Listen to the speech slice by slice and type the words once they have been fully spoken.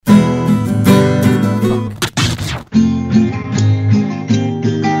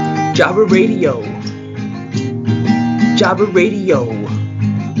Jabba Radio. Jabba Radio.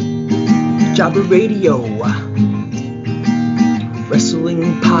 Jabba Radio. Wrestling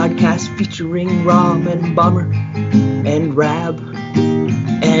podcast featuring Rom and Bomber and Rab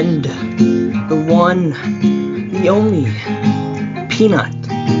and the one, the only, Peanut.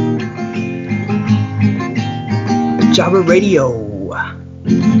 Jabba Radio.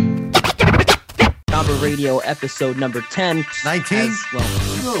 Jabba Radio episode number 10. 19?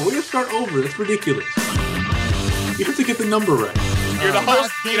 No, we're gonna start over. That's ridiculous. You have to get the number right. You're the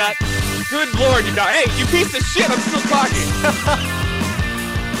host, Peanut. Good lord, you got. Hey, you piece of shit! I'm still talking.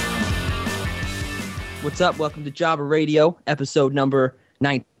 What's up? Welcome to Jabba Radio, episode number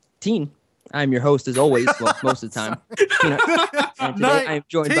 19. I'm your host, as always, well, most of the time. And today I'm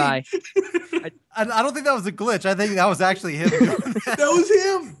joined by... I don't think that was a glitch. I think that was actually him doing that. That was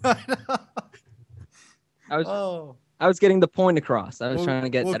him! I was getting the point across. I was trying to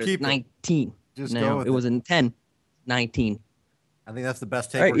get that keep 19. Just no, go with it was in 10. 19. I think that's the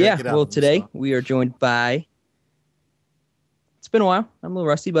best take All right, we're going yeah. to get out Well, of this, today so. we are joined by... It's been a while. I'm a little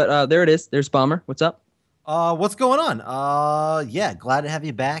rusty, but there it is. There's Bomber. What's up? What's going on? Yeah, glad to have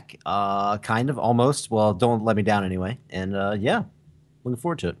you back. Kind of, almost. Well, don't let me down anyway. And yeah, looking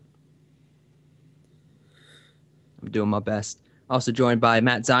forward to it. I'm doing my best. Also joined by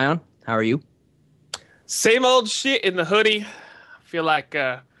Matt Zion. How are you? Same old shit in the hoodie. Feel like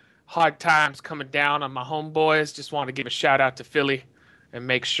hard times coming down on my homeboys. Just want to give a shout out to Philly and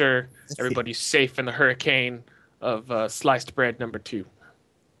make sure everybody's safe in the hurricane of sliced bread number 2.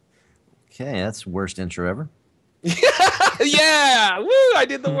 Okay, that's the worst intro ever. Yeah! Woo! I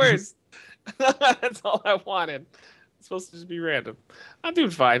did the worst. That's all I wanted. It's supposed to just be random. I'm doing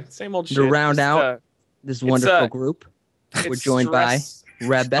fine. Same old shit. To round out this wonderful group, we're joined by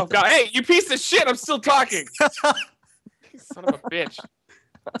Rebecca. Oh, God. Hey, you piece of shit! I'm still talking. Son of a bitch.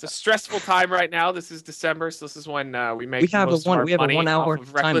 It's a stressful time right now. This is December, so this is when we make most of our money 1 hour off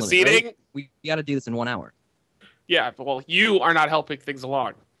of time reckless limit, eating. right? We got to do this in 1 hour. Yeah, but well, you are not helping things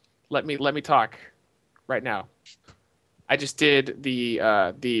along. Let me talk right now. I just did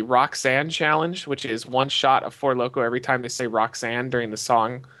the Roxanne challenge, which is one shot of Four Loko every time they say Roxanne during the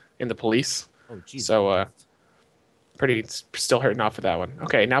song in The Police. Oh, Jesus. So still hurting off of that one.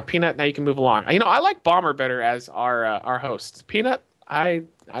 Okay, now Peanut, now you can move along. You know, I like Bomber better as our host. Peanut, I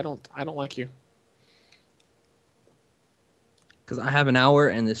don't like you. Because I have an hour,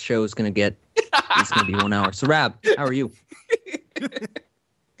 and this show is going to be 1 hour. So, Rab, how are you?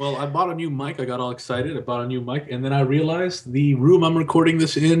 Well, I bought a new mic. I got all excited. I bought a new mic, and then I realized the room I'm recording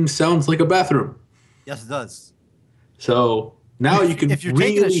this in sounds like a bathroom. Yes, it does. So now you can If you're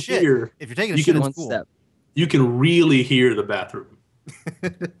taking a really shit, hear. if you're taking a you shit, can- it's cool. You can really hear the bathroom.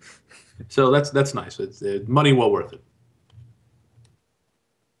 So that's nice. It's money well worth it.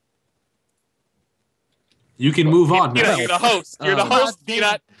 You can move on now. You're the host. You're the host,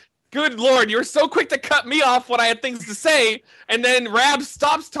 Peanut. Good lord, you were so quick to cut me off when I had things to say, and then Rab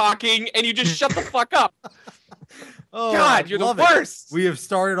stops talking, and you just shut the fuck up. Oh, God, you're the love it. worst. We have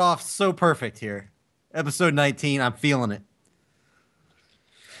started off so perfect here. Episode 19, I'm feeling it.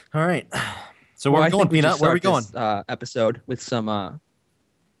 All right. So where are we going, Peanut? Where are we going? Episode with some...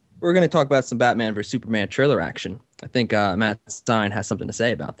 we're going to talk about some Batman vs. Superman trailer action. I think Matt Stein has something to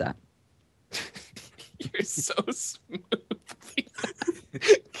say about that. You're so smooth.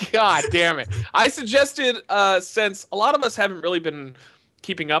 God damn it. I suggested, since a lot of us haven't really been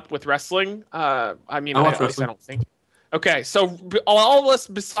keeping up with wrestling, I watch wrestling. don't think. Okay, so all of us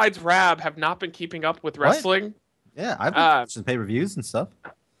besides Rab have not been keeping up with wrestling. Yeah, I've been watching pay-per-views and stuff.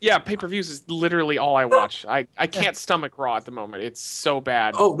 Yeah, pay-per-views is literally all I watch. I can't stomach Raw at the moment. It's so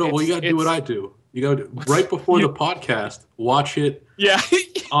bad. Oh no! Well, you gotta do what I do. You gotta do right before the podcast. Watch it. Yeah.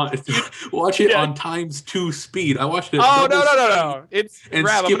 Watch it on ×2 speed. I watched it. Oh no! It's and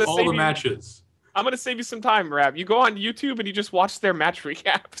Rab, skip all the matches. I'm gonna save you some time, Rab. You go on YouTube and you just watch their match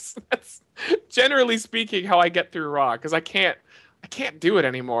recaps. That's generally speaking how I get through Raw, because I can't do it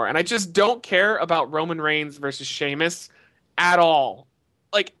anymore, and I just don't care about Roman Reigns versus Sheamus at all.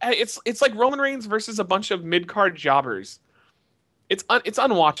 Like it's like Roman Reigns versus a bunch of mid-card jobbers. It's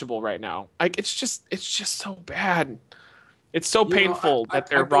unwatchable right now. Like it's just so bad. It's so painful that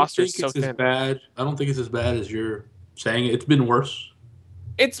their roster is so thin. I don't think it's as bad as you're saying. It's been worse.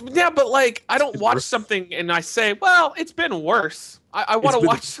 But like I don't watch something and I say, well, it's been worse. I want to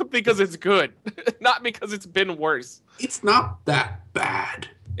watch something because it's good, not because it's been worse. It's not that bad.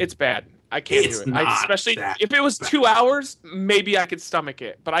 It's bad. I can't do it. Especially if it was 2 hours, maybe I could stomach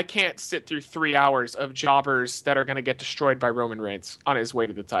it. But I can't sit through 3 hours of jobbers that are going to get destroyed by Roman Reigns on his way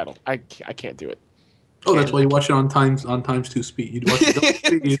to the title. I can't do it. Oh, that's why you watch it on times two speed. You watch it double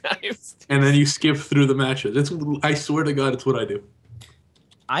speed, and then you skip through the matches. I swear to God, it's what I do.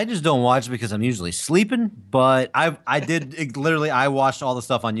 I just don't watch because I'm usually sleeping. But I watched all the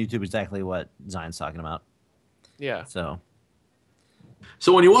stuff on YouTube. Exactly what Zion's talking about. Yeah. So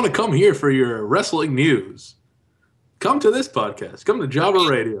when you want to come here for your wrestling news, come to this podcast. Come to Java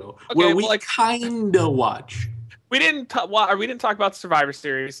Radio, where we kinda watch. We didn't talk about Survivor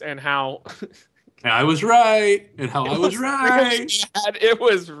Series and how I was right, and how I was right. It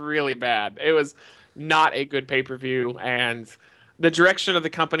was really bad. It was not a good pay-per-view, and the direction of the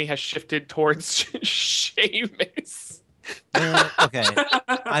company has shifted towards Sheamus. Okay,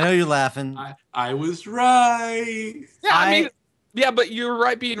 I know you're laughing. I was right. Yeah, I mean, yeah, but you're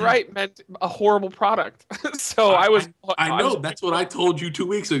right. Being right meant a horrible product. So I know that's what I told you 2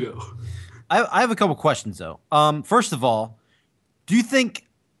 weeks ago. I have a couple questions though. First of all, do you think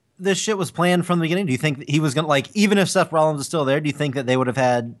this shit was planned from the beginning? Do you think that he was gonna even if Seth Rollins is still there? Do you think that they would have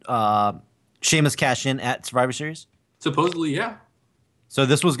had Sheamus cash in at Survivor Series? Supposedly, yeah. So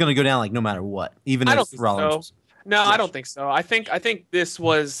this was gonna go down no matter what, even if Rollins. So. No, I don't think so. I think this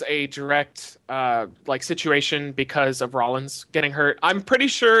was a direct situation because of Rollins getting hurt. I'm pretty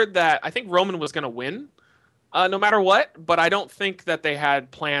sure that I think Roman was gonna win. No matter what, but I don't think that they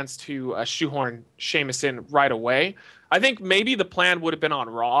had plans to shoehorn Sheamus in right away. I think maybe the plan would have been on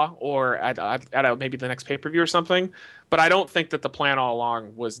Raw or at maybe the next pay-per-view or something, but I don't think that the plan all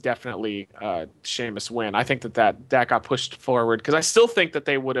along was definitely Sheamus win. I think that got pushed forward because I still think that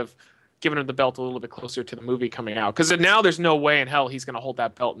they would have given him the belt a little bit closer to the movie coming out, because now there's no way in hell he's going to hold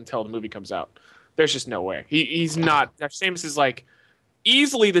that belt until the movie comes out. There's just no way. He's not. Sheamus is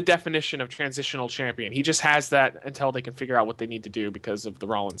easily the definition of transitional champion. He just has that until they can figure out what they need to do because of the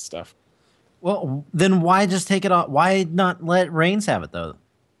Rollins stuff. Well, then why just take it off? Why not let Reigns have it though?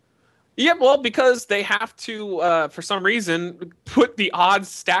 Yeah, well, because they have to, for some reason, put the odds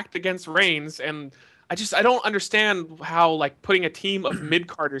stacked against Reigns, and I don't understand how putting a team of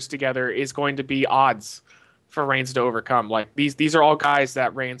mid-carders together is going to be odds for Reigns to overcome. These are all guys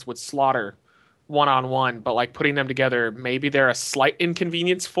that Reigns would slaughter one-on-one, but putting them together, maybe they're a slight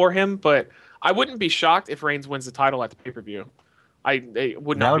inconvenience for him, but I wouldn't be shocked if Reigns wins the title at the pay-per-view. They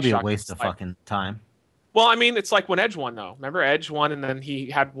would not. That would be a waste of fucking time. Well, I mean, it's like when Edge won, though. Remember, Edge won, and then he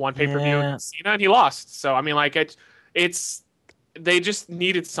had one pay-per-view against Cena, and he lost. So, I mean, it's they just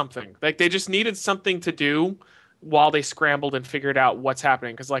needed something. They just needed something to do while they scrambled and figured out what's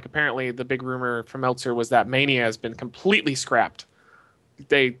happening. Because, apparently the big rumor from Meltzer was that Mania has been completely scrapped.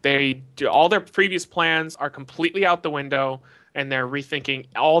 They do, all their previous plans are completely out the window, and they're rethinking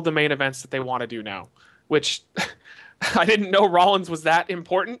all the main events that they want to do now, which I didn't know Rollins was that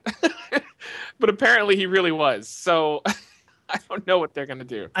important, but apparently he really was. So I don't know what they're going to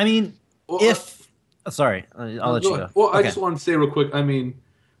do. I mean, sorry, I'll let you go. Well, I just want to say real quick. I mean,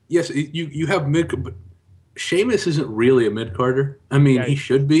 yes, you have but Sheamus isn't really a mid-carder. I mean, he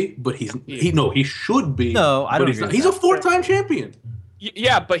should be, but he should be. No, I don't agree. He's a 4-time champion.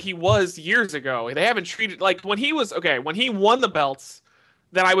 Yeah, but he was years ago. They haven't treated when he won the belts,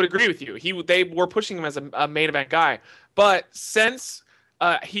 then I would agree with you. They were pushing him as a main event guy. But since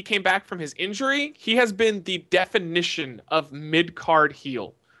he came back from his injury, he has been the definition of mid-card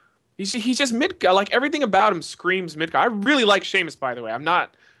heel. He's just mid-card. Everything about him screams mid-card. I really like Sheamus, by the way. I'm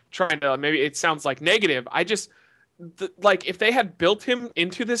not trying to, maybe it sounds negative. I just, if they had built him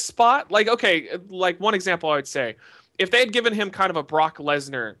into this spot, one example I would say, if they had given him kind of a Brock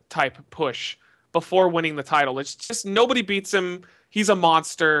Lesnar type push before winning the title, it's just nobody beats him. He's a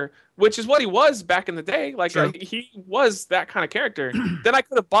monster, which is what he was back in the day. He was that kind of character. Then I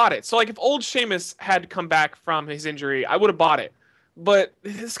could have bought it. So if old Sheamus had come back from his injury, I would have bought it. But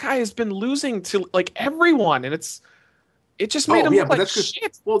this guy has been losing to everyone, and it just made him look like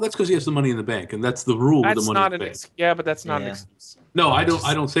shit. Well, that's because he has the Money in the Bank, and that's the rule. That's of the Money in the Bank. Yeah, but that's not an excuse. No, I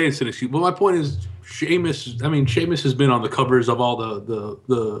don't say it's an excuse. But my point is, Sheamus has been on the covers of all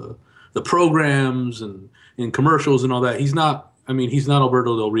the programs and in commercials and all that. He's not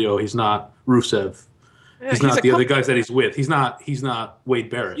Alberto Del Rio. He's not Rusev. Yeah, he's not the other guys that he's with. He's not Wade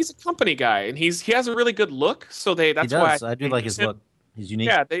Barrett. He's a company guy, and he has a really good look. So that's why I do like his look. He's unique.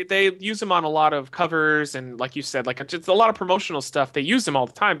 Yeah, they use him on a lot of covers, and like you said, just a lot of promotional stuff. They use him all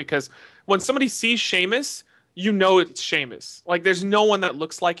the time because when somebody sees Sheamus, you know it's Sheamus. There's no one that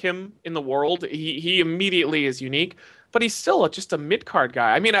looks like him in the world. He immediately is unique, but he's still just a mid-card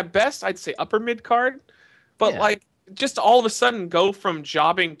guy. I mean, at best, I'd say upper mid-card, but just all of a sudden go from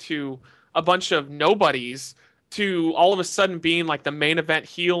jobbing to a bunch of nobodies to all of a sudden being the main event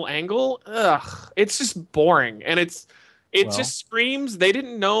heel angle. Ugh, it's just boring, and It Well. just screams they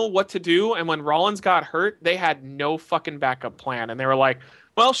didn't know what to do, and when Rollins got hurt, they had no fucking backup plan, and they were like,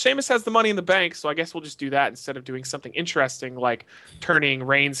 "Well, Sheamus has the Money in the Bank, so I guess we'll just do that instead of doing something interesting like turning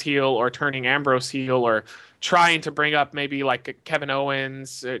Reigns heel or turning Ambrose heel or trying to bring up maybe like Kevin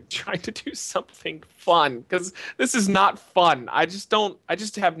Owens, trying to do something fun because this is not fun. I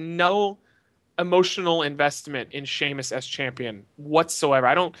just have no emotional investment in Sheamus as champion whatsoever.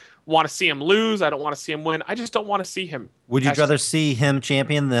 I don't want to see him lose. I don't want to see him win. I just don't want to see him. Would you rather see him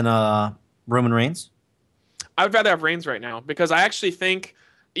champion than Roman Reigns? I would rather have Reigns right now because I actually think,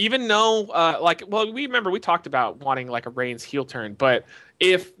 even though, we talked about wanting like a Reigns heel turn, but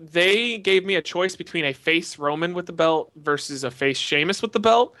if they gave me a choice between a face Roman with the belt versus a face Sheamus with the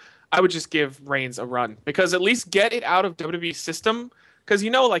belt, I would just give Reigns a run because at least get it out of WWE's system. Because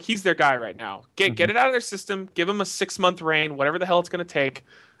like he's their guy right now. Get it out of their system. Give him a 6-month reign, whatever the hell it's going to take,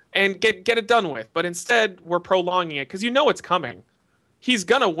 and get it done with. But instead, we're prolonging it because it's coming. He's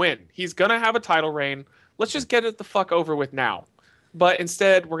gonna win. He's gonna have a title reign. Let's just get it the fuck over with now. But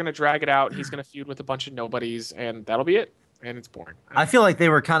instead, we're gonna drag it out. And he's gonna feud with a bunch of nobodies, and that'll be it. And it's boring. I feel like they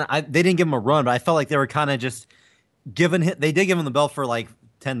were kind of. They didn't give him a run, but I felt like they were kind of just giving him. They did give him the belt for like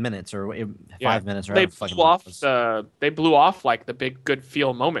 10 minutes or 5 minutes. Or they blew off like the big good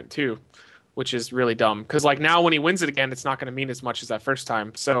feel moment too, which is really dumb. Because like now when he wins it again, it's not going to mean as much as that first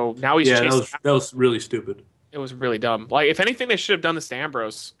time. So now he's chasing. That was really stupid. It was really dumb. Like if anything, they should have done this to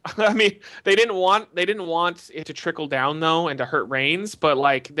Ambrose. I mean, they didn't want it to trickle down though and to hurt Reigns, but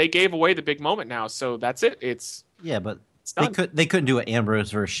like they gave away the big moment now. So that's it. But they couldn't do an Ambrose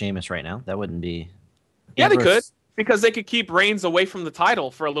versus Sheamus right now. That wouldn't be. Yeah, they could. Because they could keep Reigns away from the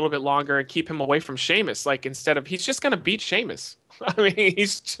title for a little bit longer and keep him away from Sheamus. Like instead of he's just gonna beat Sheamus. I mean,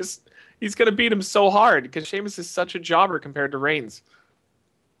 he's gonna beat him so hard because Sheamus is such a jobber compared to Reigns.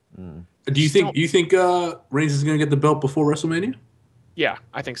 Do you think Reigns is gonna get the belt before WrestleMania? Yeah,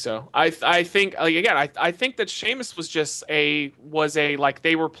 I think so. I think I think that Sheamus was like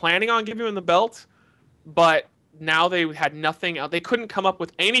they were planning on giving him the belt, but now they had nothing else. They couldn't come up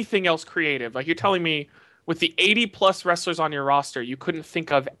with anything else creative. Like you're telling me. With the 80+ wrestlers on your roster, you couldn't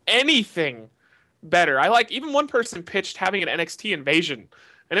think of anything better. Even one person pitched having an NXT invasion.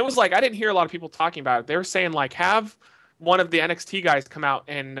 And it was like, I didn't hear a lot of people talking about it. They were saying like, have one of the NXT guys come out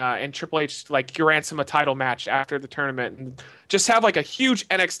and Triple H like grants him a title match after the tournament and just have like a huge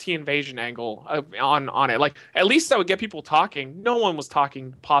NXT invasion angle on it. Like at least that would get people talking. No one was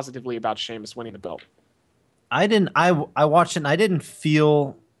talking positively about Sheamus winning the belt. I watched it and I didn't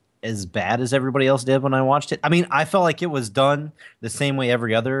feel as bad as everybody else did when I watched it. I mean, I felt like it was done the same way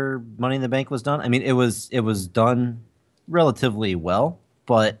every other Money in the Bank was done. I mean, it was done relatively well,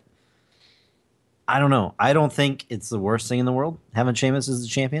 but I don't know. I don't think it's the worst thing in the world having Sheamus as the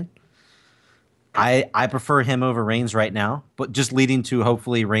champion. I prefer him over Reigns right now, but just leading to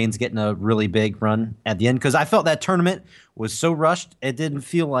hopefully Reigns getting a really big run at the end because I felt that tournament was so rushed. It didn't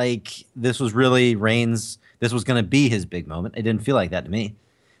feel like this was really Reigns. This was going to be his big moment. It didn't feel like that to me.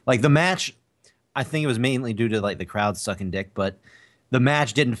 Like the match, I think it was mainly due to like the crowd sucking dick, but the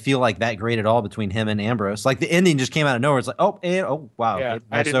match didn't feel like that great at all between him and Ambrose. Like the ending just came out of nowhere. It's like, oh wow, yeah,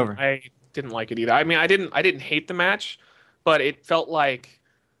 it's over. I didn't like it either. I mean, I didn't hate the match, but it felt like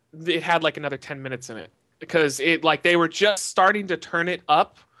it had like another 10 minutes in it because it like they were just starting to turn it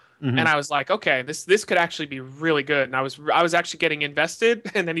up, and I was like, okay, this could actually be really good. And I was actually getting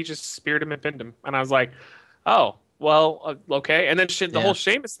invested, and then he just speared him and pinned him, and I was like, oh. Well, okay. And then the whole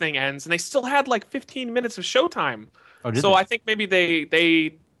Sheamus thing ends, and they still had like 15 minutes of showtime. So I think maybe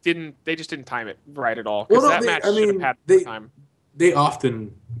they just didn't time it right at all. Because that match should have had time. They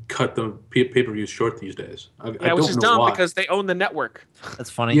often cut the pay-per-views short these days. Which is dumb because they own the network. That's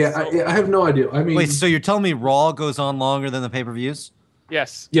funny. Yeah, I have no idea. I mean, wait, so you're telling me Raw goes on longer than the pay-per-views?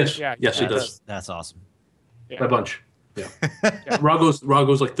 Yes. Yes. Yeah, yes, it does. That's awesome. Yeah. A bunch. Yeah. Raw goes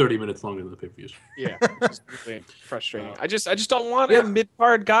like 30 minutes longer than the pay-per-views. Yeah, which is really frustrating. I just don't want a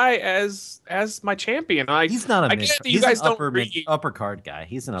mid-card guy as my champion. He's not a mid. You guys don't upper card guy.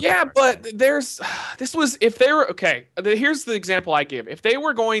 He's an upper card but guy. If they were okay. Here's the example I give. If they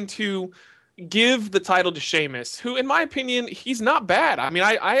were going to give the title to Sheamus, who in my opinion he's not bad. I mean,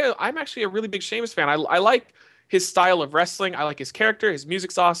 I'm actually a really big Sheamus fan. I like his style of wrestling. I like his character. His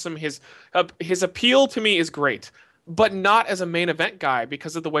music's awesome. His appeal to me is great. But not as a main event guy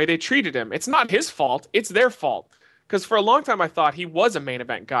because of the way they treated him. It's not his fault. It's their fault. Because for a long time I thought he was a main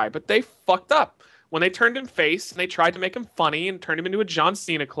event guy, but they fucked up. When they turned him face and they tried to make him funny and turned him into a John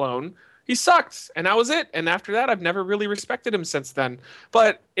Cena clone, he sucked. And that was it. And after that, I've never really respected him since then.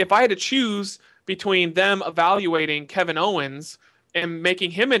 But if I had to choose between them evaluating Kevin Owens and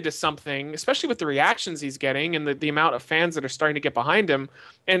making him into something, especially with the reactions he's getting and the amount of fans that are starting to get behind him,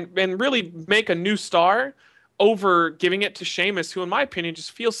 and really make a new star over giving it to Sheamus, who in my opinion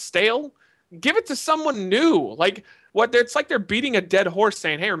just feels stale. Give it to someone new. Like it's like they're beating a dead horse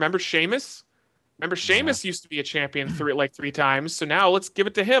saying, hey, remember Sheamus? Remember Sheamus used to be a champion three times, so now let's give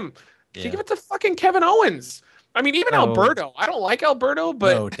it to him. Yeah. Give it to fucking Kevin Owens. I mean, even Alberto. I don't like Alberto,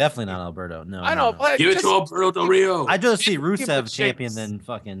 but no, definitely not Alberto. No, I don't. No. Give it to Alberto Del Rio. I'd rather see Rusev champion than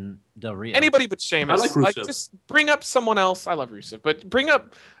fucking Del Rio. Anybody but Sheamus. I like Rusev. Just bring up someone else. I love Rusev, but bring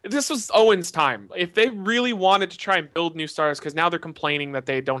up. This was Owens' time. If they really wanted to try and build new stars, because now they're complaining that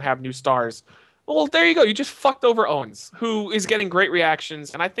they don't have new stars. Well, there you go. You just fucked over Owens, who is getting great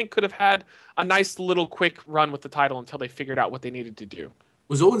reactions, and I think could have had a nice little quick run with the title until they figured out what they needed to do.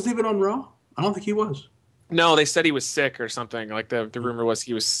 Was Owens even on Raw? I don't think he was. No, they said he was sick or something. Like the rumor was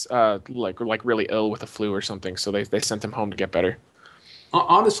he was like really ill with a flu or something. So they sent him home to get better.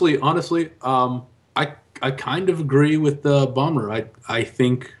 Honestly, I kind of agree with Bomber. I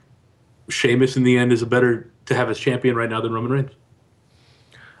think Sheamus in the end is better to have as champion right now than Roman Reigns.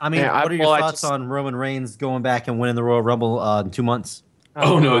 I mean, what are your thoughts on Roman Reigns going back and winning the Royal Rumble in 2 months?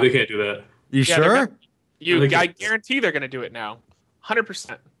 Oh no, they can't do that. You sure? I guarantee they're going to do it now.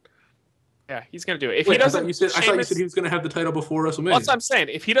 100%. Yeah, he's going to do it. If Wait, he doesn't, I thought you said he was going to have the title before WrestleMania. Well, that's what I'm saying.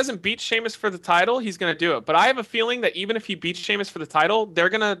 If he doesn't beat Sheamus for the title, he's going to do it. But I have a feeling that even if he beats Sheamus for the title, they're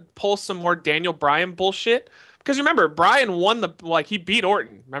going to pull some more Daniel Bryan bullshit. Because remember, Bryan won he beat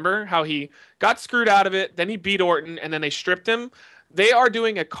Orton. Remember how he got screwed out of it, then he beat Orton, and then they stripped him? They are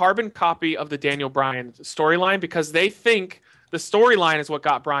doing a carbon copy of the Daniel Bryan storyline because they think the storyline is what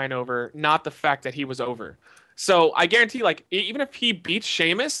got Bryan over, not the fact that he was over. So I guarantee, even if he beats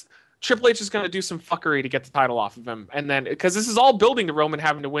Sheamus, Triple H is going to do some fuckery to get the title off of him. And then, because this is all building to Roman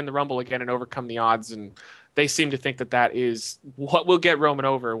having to win the Rumble again and overcome the odds. And they seem to think that is what will get Roman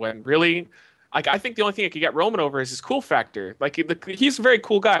over, when really, I think the only thing that could get Roman over is his cool factor. He's a very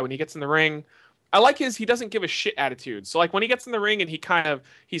cool guy when he gets in the ring. I like he doesn't give a shit attitude. So when he gets in the ring and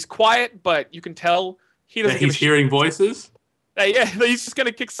he's quiet, but you can tell he doesn't give a shit. He's hearing voices? Yeah, he's just going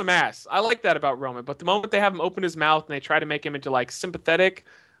to kick some ass. I like that about Roman. But the moment they have him open his mouth and they try to make him into sympathetic,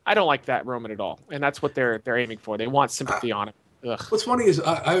 I don't like that Roman at all, and that's what they're aiming for. They want sympathy on it. Ugh. What's funny is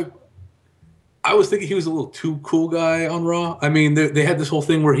I was thinking he was a little too cool guy on Raw. I mean, they had this whole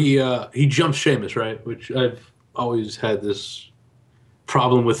thing where he jumps Sheamus, right? Which I've always had this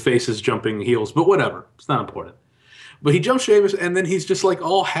problem with faces jumping heels, but whatever, it's not important. But he jumps Sheamus, and then he's just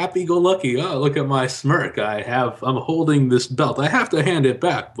all happy-go-lucky. Oh, look at my smirk! I'm holding this belt. I have to hand it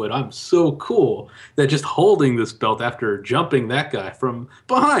back, but I'm so cool that just holding this belt after jumping that guy from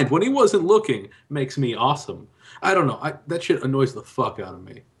behind when he wasn't looking makes me awesome. I don't know. That shit annoys the fuck out of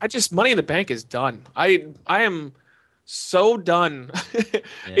me. Money in the Bank is done. I am so done. Yeah.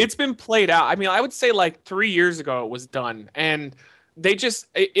 It's been played out. I mean, I would say 3 years ago it was done, and they just,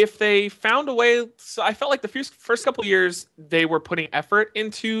 if they found a way, so I felt like the first couple of years they were putting effort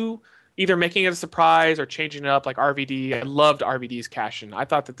into either making it a surprise or changing it up, like RVD. I loved RVD's cash-in. I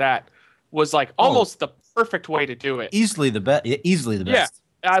thought that was almost the perfect way to do it. Easily the best. Yeah,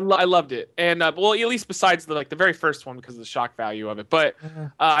 I loved it. And at least besides the very first one because of the shock value of it. But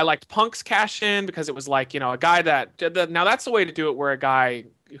I liked Punk's cash-in because it was a guy now that's the way to do it, where a guy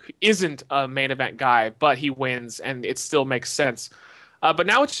isn't a main event guy, but he wins and it still makes sense. But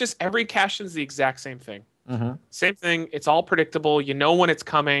now it's just every cash-in's the exact same thing. Mm-hmm. Same thing. It's all predictable. You know when it's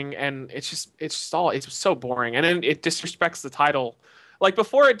coming, and it's so boring. And then it disrespects the title.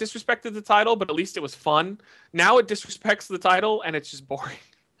 Before it disrespected the title, but at least it was fun. Now it disrespects the title, and it's just boring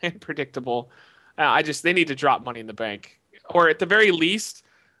and predictable. They need to drop Money in the Bank, or at the very least,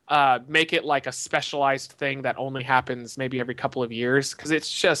 make it a specialized thing that only happens maybe every couple of years, because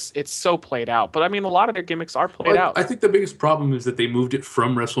it's so played out. But I mean, a lot of their gimmicks are played out. I think the biggest problem is that they moved it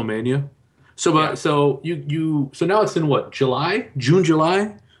from WrestleMania. So now it's in what, June,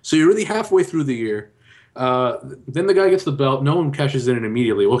 July. So you're really halfway through the year. Then the guy gets the belt. No one cashes in it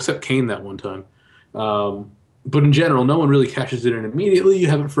immediately. Well, except Kane that one time. But in general, no one really cashes it in immediately. You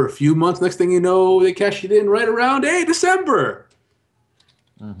have it for a few months. Next thing you know, they cash it in right around December.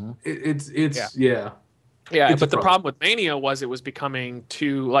 Mm-hmm. Yeah, but the problem with Mania was it was becoming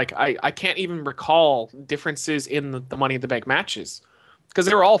too I can't even recall differences in the Money in the Bank matches, because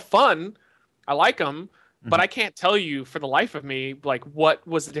they were all fun. I like them, but I can't tell you for the life of me what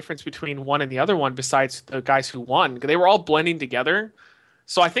was the difference between one and the other one besides the guys who won. They were all blending together.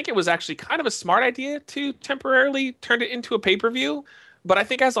 So I think it was actually kind of a smart idea to temporarily turn it into a pay-per-view. But I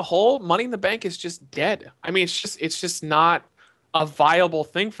think as a whole, Money in the Bank is just dead. I mean, it's just not a viable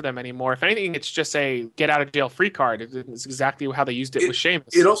thing for them anymore. If anything, it's just a get out of jail free card. It's exactly how they used it with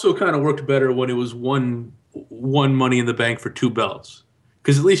Sheamus. It also kind of worked better when it was one Money in the Bank for 2 belts.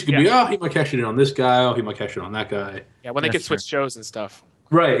 Because at least you could be, he might cash it in on this guy, he might cash it on that guy. Yeah, when they could switch shows and stuff.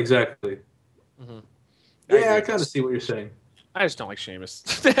 Right, exactly. Mm-hmm. Yeah, I kind of see what you're saying. I just don't like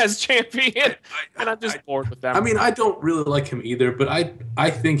Sheamus as champion, and I'm just bored with them. I mean, I don't really like him either, but I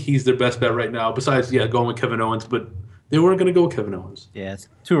think he's their best bet right now, besides, going with Kevin Owens, but they weren't going to go with Kevin Owens. Yeah, it's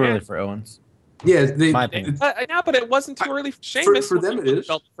too early for Owens. Yeah, my opinion. But it wasn't too early for Sheamus. For them, it is.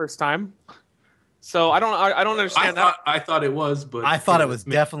 The first time. So I don't understand that. I thought it was, but I thought it was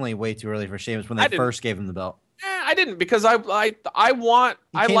definitely way too early for Sheamus when they first gave him the belt. I didn't, because I want.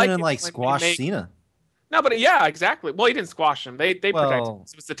 He came in and squash Cena. No, but yeah, exactly. Well, he didn't squash him. They protected him.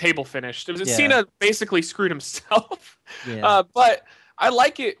 It was the table finish. It was Cena basically screwed himself. Yeah. But I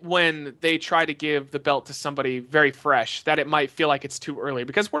like it when they try to give the belt to somebody very fresh, that it might feel like it's too early.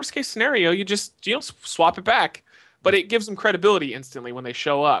 Because worst case scenario, you swap it back. But it gives them credibility instantly when they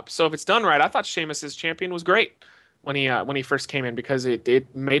show up. So if it's done right, I thought Sheamus as champion was great when he first came in, because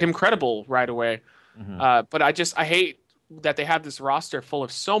it made him credible right away. Mm-hmm. But I hate that they have this roster full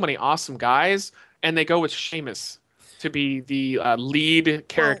of so many awesome guys, and they go with Sheamus to be the lead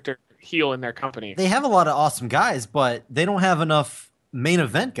character heel in their company. They have a lot of awesome guys, but they don't have enough main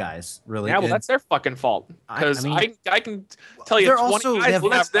event guys, really. Yeah, well, that's their fucking fault. Because I can tell you 20 guys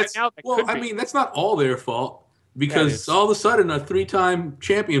right now that could be. That's not all their fault. Because all of a sudden, a 3-time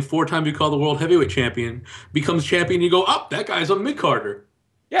champion, 4-time you call the world heavyweight champion, becomes champion. You go, that guy's a mid-carder.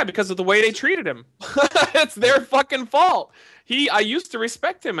 Yeah, because of the way they treated him. It's their fucking fault. I used to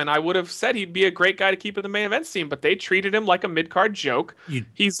respect him, and I would have said he'd be a great guy to keep in the main event scene, but they treated him like a mid-card joke.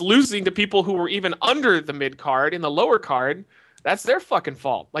 He's losing to people who were even under the mid-card, in the lower card. That's their fucking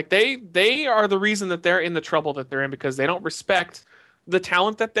fault. Like, they are the reason that they're in the trouble that they're in, because they don't respect the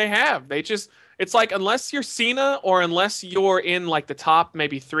talent that they have. It's like, unless you're Cena or unless you're in like the top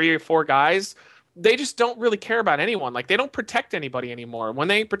maybe 3 or 4 guys, they just don't really care about anyone. Like, they don't protect anybody anymore. When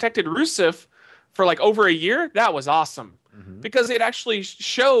they protected Rusev for like over a year, that was awesome. Mm-hmm. Because it actually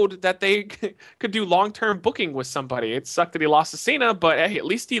showed that they could do long-term booking with somebody. It sucked that he lost to Cena, but hey, at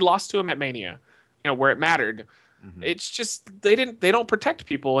least he lost to him at Mania, where it mattered. Mm-hmm. It's just they don't protect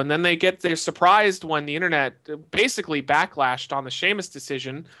people, and then they're surprised when the internet basically backlashed on the Sheamus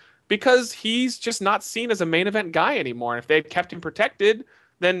decision, because he's just not seen as a main event guy anymore. And if they'd kept him protected,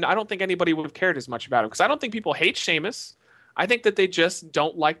 then I don't think anybody would have cared as much about him. Because I don't think people hate Sheamus. I think that they just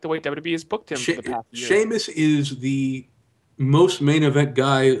don't like the way WWE has booked him for the past year. Sheamus is the most main event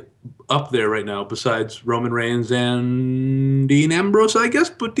guy up there right now, besides Roman Reigns and Dean Ambrose, I guess.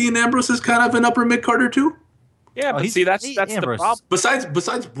 But Dean Ambrose is kind of an upper mid-carder too. Yeah, but see, that's the problem.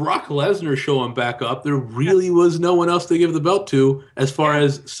 Besides Brock Lesnar showing back up, there really was no one else to give the belt to, as far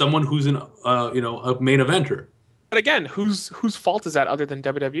as someone who's a main eventer. But again, whose fault is that other than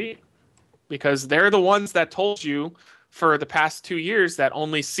WWE? Because they're the ones that told you for the past 2 years that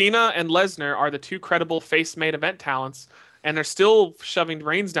only Cena and Lesnar are the 2 credible face main event talents, and they're still shoving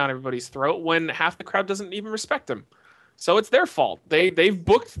Reigns down everybody's throat when half the crowd doesn't even respect them. So it's their fault. They've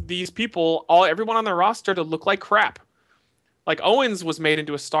booked these people, everyone on their roster, to look like crap. Like, Owens was made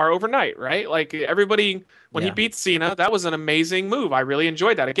into a star overnight, right? Like, everybody, when he beat Cena, that was an amazing move. I really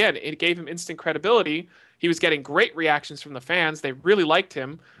enjoyed that. Again, it gave him instant credibility. He was getting great reactions from the fans. They really liked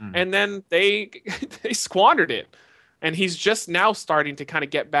him. And then they squandered it. And he's just now starting to kind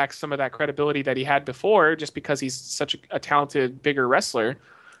of get back some of that credibility that he had before, just because he's such a talented, bigger wrestler.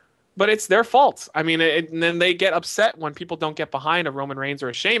 But it's their fault. I mean, and then they get upset when people don't get behind a Roman Reigns or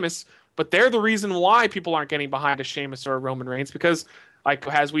a Sheamus, but they're the reason why people aren't getting behind a Sheamus or a Roman Reigns, because, like,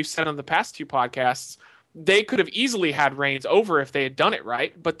 as we've said on the past 2 podcasts, they could have easily had Reigns over if they had done it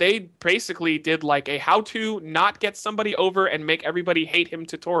right, but they basically did like a how to not get somebody over and make everybody hate him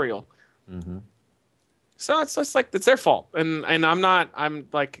tutorial. Mm-hmm. So it's just like, it's their fault. And I'm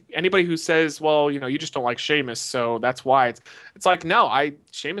like, anybody who says, well, you just don't like Sheamus, so that's why. It's like, no,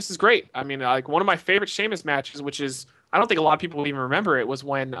 Sheamus is great. I mean, like, one of my favorite Sheamus matches, which is, I don't think a lot of people will even remember it, was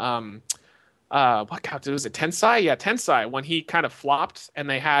when, was it Tensai? Yeah, Tensai, when he kind of flopped and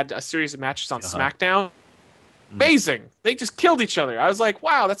they had a series of matches on SmackDown. Amazing. They just killed each other. I was like,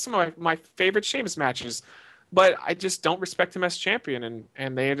 wow, that's some of my favorite Sheamus matches. But I just don't respect him as champion,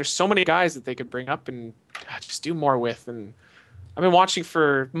 and there's so many guys that they could bring up and just do more with. And I've been watching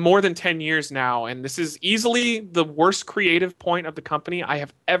for more than 10 years now, and this is easily the worst creative point of the company I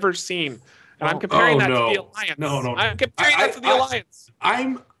have ever seen. And I'm comparing that to the Alliance. No. I'm comparing that to the Alliance.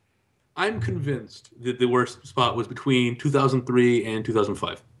 I'm convinced that the worst spot was between 2003 and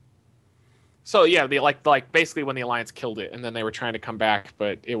 2005. So yeah, they like basically when the Alliance killed it, and then they were trying to come back,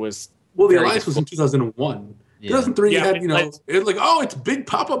 but it was Well, the very Alliance was in difficult. 2001. Yeah. 2003, Yeah, you had, it was like, oh, it's Big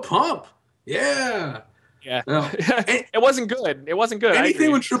Papa Pump. Yeah. Yeah, No. it wasn't good. It wasn't good. I Anything agree.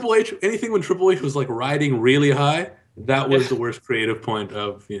 when Triple H was like riding really high, that was the worst creative point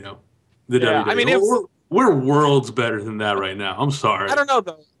of the Yeah, WWE. I mean, we're worlds better than that right now. I'm sorry. I don't know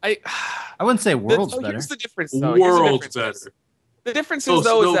though. I wouldn't say worlds better. Here's the difference, though. Here's the Worlds difference. better. The difference is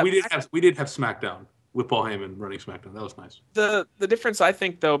though is that we did have SmackDown with Paul Heyman running SmackDown. That was nice. the difference I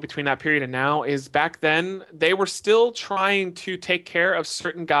think though between that period and now is back then they were still trying to take care of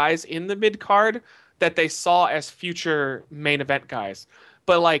certain guys in the mid card that they saw as future main event guys.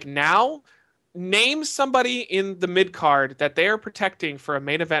 But like now, name somebody in the mid card that they are protecting for a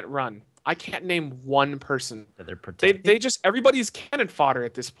main event run. I can't name one person. That they're protecting. They just everybody's cannon fodder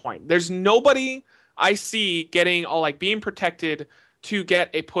at this point. There's nobody I see getting all like being protected to get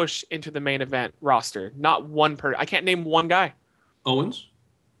a push into the main event roster. Not one I can't name one guy. Owens?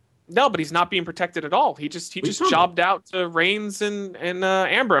 No, but he's not being protected at all. He just jobbed out to Reigns and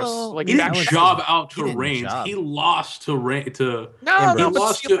Ambrose. Well, like He didn't job out he to didn't Reigns. job. He lost to no, He but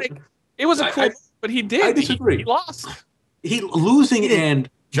lost see, to- like, it was a cool, but he did. I disagree. He lost. losing didn't- and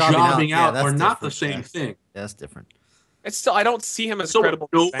Jobbing jobbing out, out, yeah, are that's not the different, same yeah. thing. That's different. It's still I don't see him as So credible.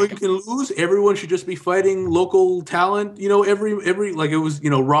 no one can lose. Everyone should just be fighting local talent. Every like it was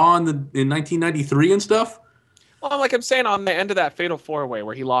Raw in 1993 and stuff. Well, like I'm saying, on the end of that Fatal 4-Way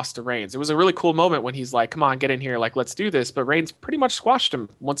where he lost to Reigns, it was a really cool moment when he's like, "Come on, get in here, like let's do this." But Reigns pretty much squashed him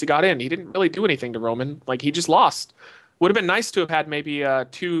once he got in. He didn't really do anything to Roman. Like he just lost. Would have been nice to have had maybe a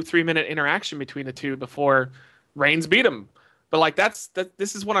 2-3 minute interaction between the two before Reigns beat him. But like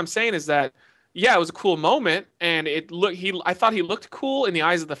this is what I'm saying is that yeah, it was a cool moment, and I thought he looked cool in the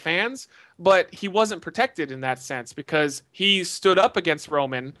eyes of the fans, but he wasn't protected in that sense because he stood up against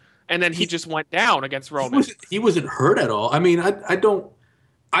Roman. And then he just went down against Roman. He wasn't hurt at all. I mean, I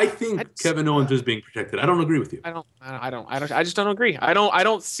think Kevin Owens is being protected. I don't agree with you. I just don't agree. I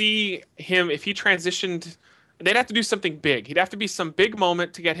don't see him if he transitioned. They'd have to do something big. He'd have to be some big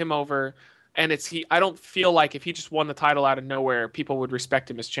moment to get him over. And I don't feel like if he just won the title out of nowhere, people would respect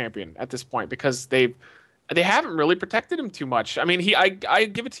him as champion at this point because they haven't really protected him too much. I mean, I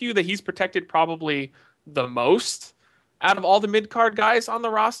give it to you that he's protected probably the most out of all the mid-card guys on the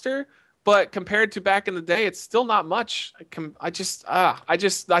roster, but compared to back in the day, it's still not much. I think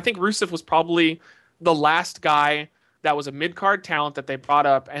Rusev was probably the last guy that was a mid-card talent that they brought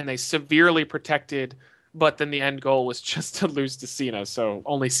up and they severely protected, but then the end goal was just to lose to Cena, so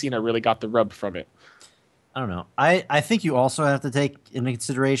only Cena really got the rub from it. I don't know. I think you also have to take into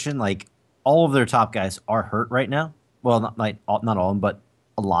consideration like all of their top guys are hurt right now. Well, not all of them, but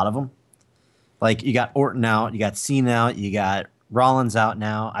a lot of them. Like, you got Orton out, you got Cena out, you got Rollins out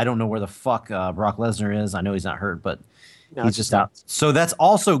now. I don't know where the fuck Brock Lesnar is. I know he's not hurt, but he's just out. So that's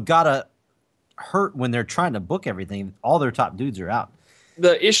also got to hurt when they're trying to book everything. All their top dudes are out.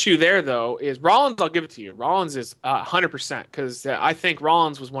 The issue there, though, is Rollins, I'll give it to you. Rollins is 100% because I think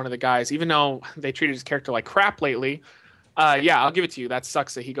Rollins was one of the guys, even though they treated his character like crap lately. Yeah, I'll give it to you. That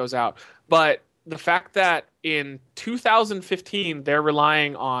sucks that he goes out. But the fact that in 2015, they're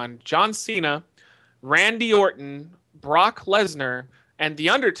relying on John Cena, Randy Orton, Brock Lesnar, and The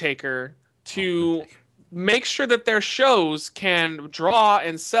Undertaker to make sure that their shows can draw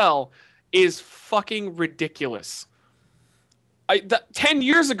and sell is fucking ridiculous. 10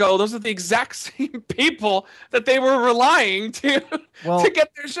 years ago, those are the exact same people that they were relying to get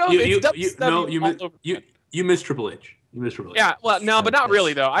their shows. You missed Triple H. Yeah, well, no, but not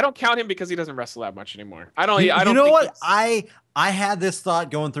really though. I don't count him because he doesn't wrestle that much anymore. I don't. You I don't. know think what? I had this thought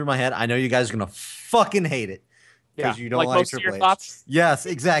going through my head. I know you guys are gonna fucking hate it because you don't like most Triple of your H. thoughts. Yes,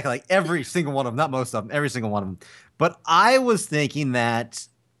 exactly. Like every single one of them, not most of them, every single one of them. But I was thinking that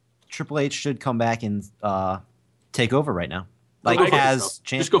Triple H should come back and take over right now, like as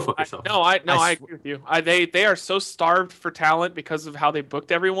champion. Just go fuck yourself. I agree with you. They are so starved for talent because of how they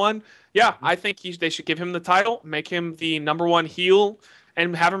booked everyone. Yeah, I think they should give him the title, make him the number one heel,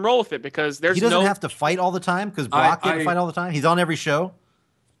 and have him roll with it because there's he doesn't have to fight all the time because Brock didn't fight all the time. He's on every show.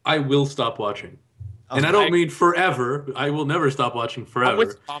 I will stop watching. And I don't mean forever. I will never stop watching forever. I'm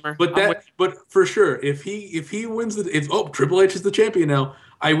with you, Palmer. But for sure, if he wins Triple H is the champion now,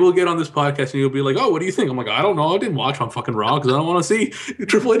 I will get on this podcast and he'll be like, "Oh, what do you think?" I'm like, "I don't know. I didn't watch on fucking Raw because I don't want to see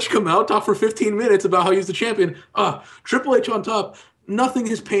Triple H come out, talk for 15 minutes about how he's the champion." Triple H on top. Nothing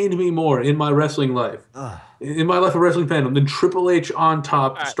has pained me more in my wrestling life, in my life of wrestling fandom, than Triple H on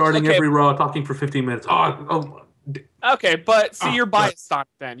top, starting every Raw, talking for 15 minutes. Okay, but see, you're biased on it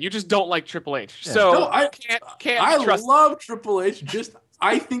then. You just don't like Triple H. Yeah. So no, I can't trust. I love Triple H.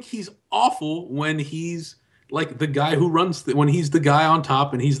 I think he's awful when he's like the guy who runs when he's the guy on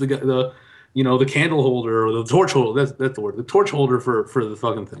top and he's the guy, the candle holder or the torch holder. That's the word. The torch holder for the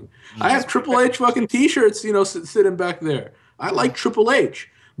fucking thing. I have Triple H fucking t-shirts, sitting back there. I like Triple H,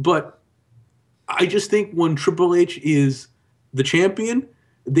 but I just think when Triple H is the champion,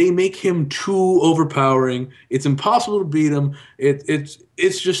 they make him too overpowering. It's impossible to beat him. It's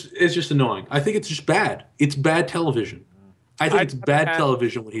just annoying. I think it's just bad. It's bad television. I think it's bad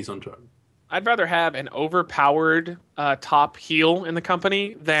television when he's on top. I'd rather have an overpowered top heel in the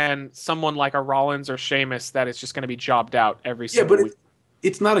company than someone like a Rollins or Sheamus that is just going to be jobbed out every single week.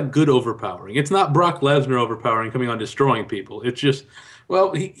 It's not a good overpowering. It's not Brock Lesnar overpowering, coming on destroying people. It's just,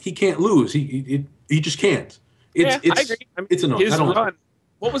 well, he can't lose. He just can't. I agree. It's annoying.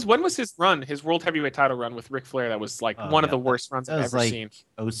 When was his run? His World Heavyweight title run with Ric Flair? That was one of the worst runs I've ever seen.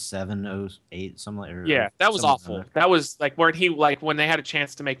 07, 08, something like that. Yeah, that was awful. That was when they had a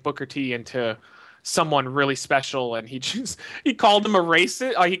chance to make Booker T into someone really special, and he called him a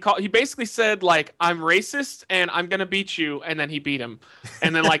racist. He basically said I'm racist and I'm gonna beat you, and then he beat him.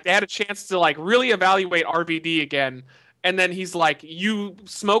 And then they had a chance to really evaluate RVD again. And then he's like, "You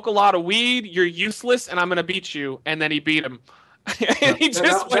smoke a lot of weed, you're useless, and I'm gonna beat you." And then he beat him. And he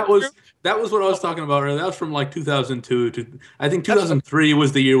that was what I was talking about earlier. That was from 2002 to I think 2003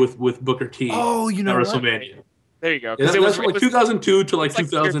 was the year with Booker T. Oh, you know WrestleMania. What? There you go. Yeah, it was 2002 to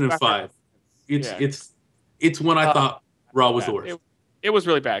 2005. It's when I thought Raw was the worst. It was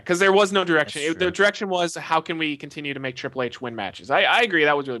really bad because there was no direction. The direction was, how can we continue to make Triple H win matches? I agree,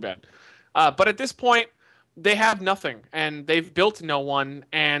 that was really bad. But at this point, they have nothing, and they've built no one,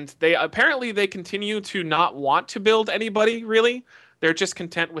 and they continue to not want to build anybody, really. They're just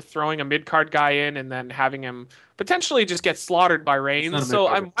content with throwing a mid-card guy in and then having him potentially just get slaughtered by Reigns. So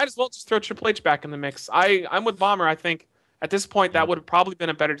I might as well just throw Triple H back in the mix. I'm with Bomber. I think at this point that would have probably been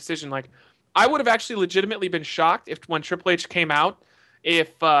a better decision. I would have actually legitimately been shocked if when Triple H came out,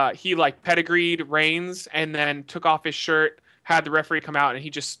 if he pedigreed Reigns and then took off his shirt, had the referee come out, and he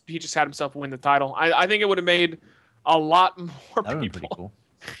just had himself win the title. I think it would have made a lot more people cool.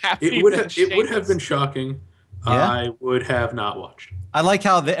 happy. It would have been shocking. Yeah. I would have not watched. I like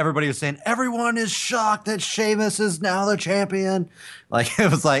how everybody was saying everyone is shocked that Sheamus is now the champion.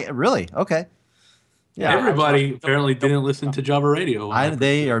 It was really okay. Yeah, everybody apparently didn't listen to Java Radio.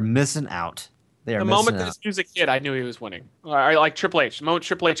 They are missing out. The moment this music hit, I knew he was winning. Like Triple H. The moment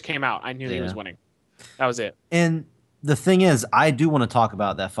Triple H came out, I knew he was winning. That was it. And the thing is, I do want to talk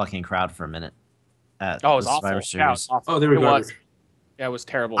about that fucking crowd for a minute. It was awful. Yeah, it was awful. Oh, there we go. Yeah, it was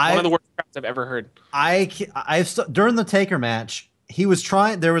terrible. One of the worst crowds I've ever heard. During the Taker match, he was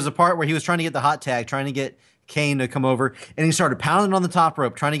trying. There was a part where he was trying to get the hot tag, trying to get Kane to come over, and he started pounding on the top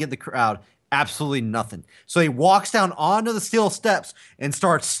rope, trying to get the crowd. Absolutely nothing. So he walks down onto the steel steps and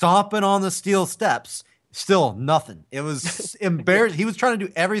starts stomping on the steel steps. Still nothing. It was embarrassing. He was trying to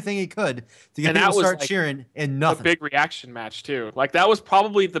do everything he could to get people to start cheering, and nothing. A big reaction match too. That was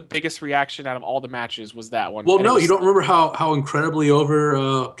probably the biggest reaction out of all the matches. Was that one? Well, no, you don't remember how incredibly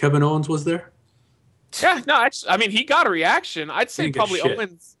over Kevin Owens was there? Yeah, no. I mean, he got a reaction. I'd say probably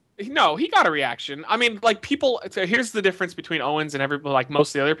Owens. No, he got a reaction. I mean, people. So here's the difference between Owens and everybody. Most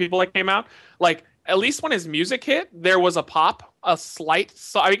of the other people that came out. At least when his music hit, there was a pop, a slight.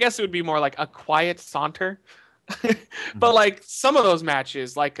 So I guess it would be more like a quiet saunter. But some of those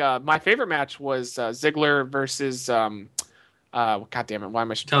matches, my favorite match was Ziggler versus God damn it, why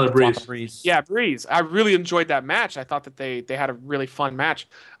am I Tyler Breeze? Yeah, Breeze. I really enjoyed that match. I thought that they had a really fun match.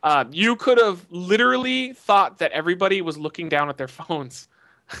 You could have literally thought that everybody was looking down at their phones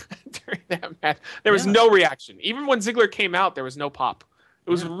during that match. There was no reaction. Even when Ziggler came out, there was no pop. It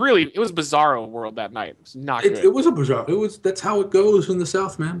was bizarro world that night. It was not good. It was a bizarre. That's how it goes in the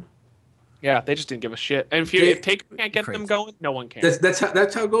South, man. Yeah, they just didn't give a shit. And if Taker can't get them going, no one can. That's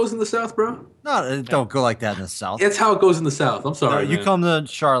how it goes in the South, bro. No, it don't go like that in the South. That's how it goes in the South. I'm sorry. No, you come to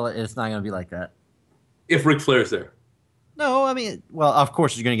Charlotte, it's not going to be like that. If Ric Flair's there. No, I mean, well, of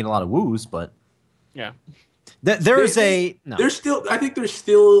course you're going to get a lot of woos, but yeah. I think there's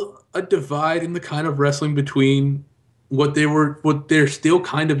still a divide in the kind of wrestling between what they're still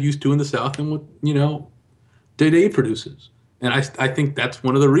kind of used to in the South and what WWE produces, and I think that's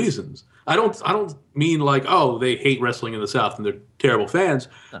one of the reasons. I don't mean they hate wrestling in the South and they're terrible fans.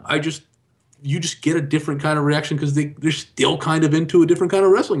 No. You just get a different kind of reaction because they're still kind of into a different kind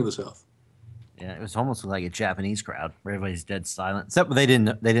of wrestling in the South. Yeah, it was almost like a Japanese crowd where everybody's dead silent, except they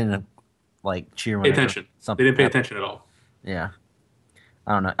didn't cheer. Pay attention. They didn't pay attention at all. Yeah.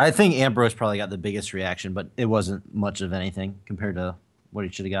 I don't know. I think Ambrose probably got the biggest reaction, but it wasn't much of anything compared to what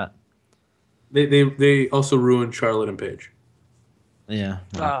he should have got. They also ruined Charlotte and Paige. Yeah.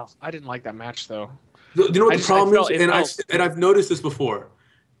 Wow, I didn't like that match though. You know what the problem felt- is, and I've noticed this before.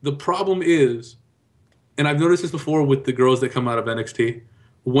 The problem is, and I've noticed this before with the girls that come out of NXT,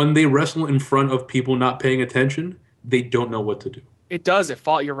 when they wrestle in front of people not paying attention, they don't know what to do. It does.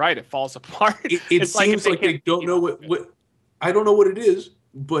 You're right. It falls apart. It It's seems like they can't don't know what. I don't know what it is,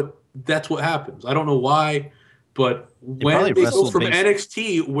 but that's what happens. I don't know why, but when probably they go wrestle from based-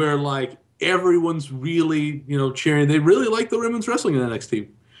 NXT, where like everyone's really cheering, they really like the women's wrestling in NXT,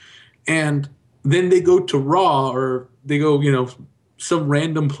 and then they go to Raw or they go some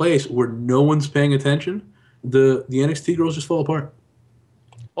random place where no one's paying attention. The NXT girls just fall apart.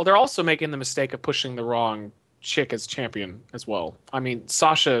 Well, they're also making the mistake of pushing the wrong chick as champion as well. I mean,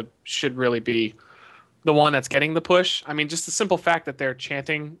 Sasha should really be the one that's getting the push. I mean, just the simple fact that they're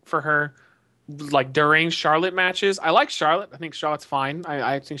chanting for her like during Charlotte matches. I like Charlotte. I think Charlotte's fine.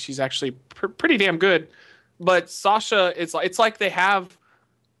 I think she's actually pretty damn good. But Sasha, it's like they have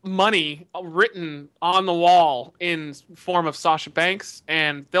money written on the wall in form of Sasha Banks,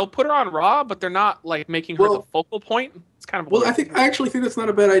 and they'll put her on Raw, but they're not like making her the focal point. It's kind of well. I actually think that's not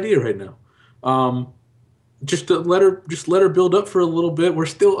a bad idea right now. Just to let her build up for a little bit.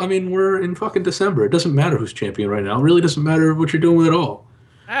 We're in fucking December. It doesn't matter who's champion right now. It really doesn't matter what you're doing with it all.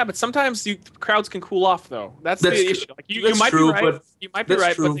 Yeah, but sometimes crowds can cool off though. That's the issue. Like you might true, be right. but You might be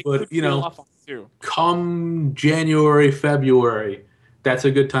right, but they could cool off on it too. Come January, February, that's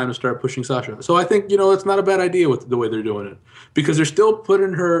a good time to start pushing Sasha. So I think it's not a bad idea with the way they're doing it, because they're still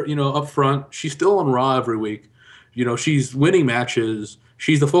putting her up front. She's still on Raw every week. She's winning matches.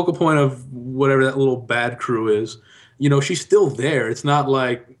 She's the focal point of whatever that little bad crew is. She's still there. It's not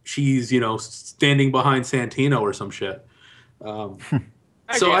like she's standing behind Santino or some shit. I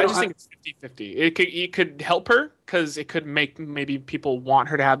just think it's 50-50. It could help her because it could make maybe people want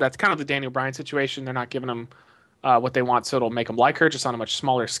her to have that's kind of the Daniel Bryan situation. They're not giving them what they want, so it'll make them like her just on a much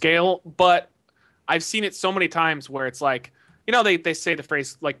smaller scale. But I've seen it so many times where it's like, they say the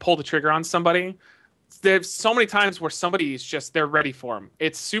phrase like pull the trigger on somebody. There's so many times where somebody's just they're ready for them.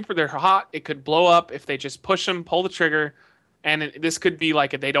 They're hot. It could blow up if they just push them, pull the trigger. And this could be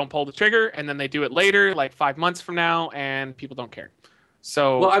like if they don't pull the trigger and then they do it later, like 5 months from now, and people don't care.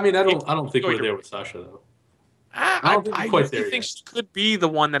 So well, I don't think we're there with Sasha though. I think she could be the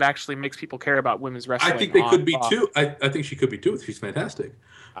one that actually makes people care about women's wrestling. I think they could be too. I think she could be too. She's fantastic.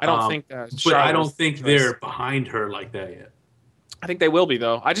 I don't think but I don't think they're behind her like that yet. I think they will be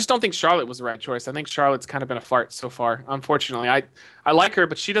though. I just don't think Charlotte was the right choice. I think Charlotte's kind of been a fart so far. Unfortunately, I like her,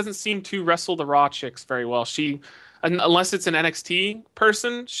 but she doesn't seem to wrestle the Raw chicks very well. Unless it's an NXT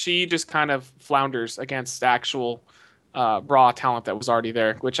person, she just kind of flounders against actual Raw talent that was already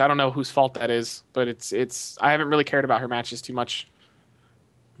there, which I don't know whose fault that is, but it's I haven't really cared about her matches too much.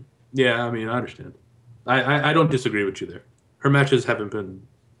 Yeah, I understand. I don't disagree with you there. Her matches haven't been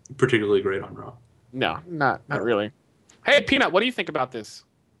particularly great on Raw. No, not really. Hey, Peanut, what do you think about this?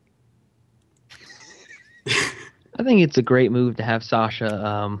 I think it's a great move to have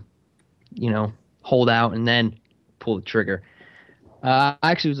Sasha, hold out and then pull the trigger. I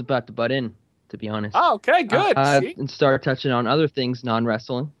actually was about to butt in, to be honest. Oh, okay, good. And start touching on other things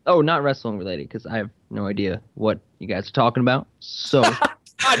non-wrestling. Oh, not wrestling related, because I have no idea what you guys are talking about. So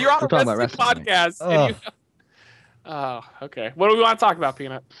God, you're on a wrestling podcast. Okay. What do we want to talk about,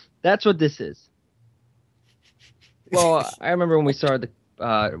 Peanut? That's what this is. Well, I remember when we started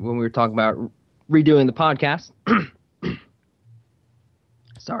when we were talking about redoing the podcast.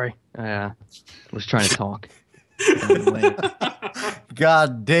 Sorry, I was trying to talk.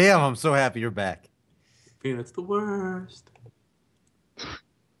 God damn, I'm so happy you're back. Peanut's the worst.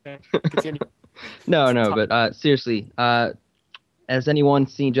 Continue. No, but seriously, has anyone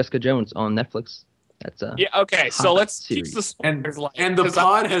seen Jessica Jones on Netflix? That's yeah. Okay, so let's series. keep the spoilers light. And the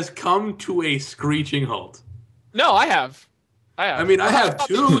pod has come to a screeching halt. No, I have. I have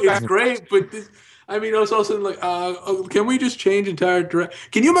too. It's great, but I was also like, can we just change entire direct?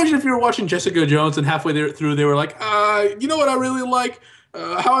 Can you imagine if you were watching Jessica Jones and halfway through they were like, you know what I really like?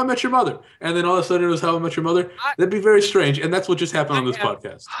 How I Met Your Mother. And then all of a sudden it was How I Met Your Mother. That'd be very strange. And that's what just happened on this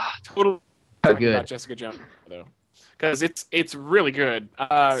podcast. Totally good about Jessica Jones, though. Because it's really good.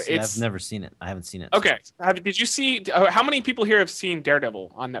 I've never seen it. I haven't seen it. Okay. Did you see? How many people here have seen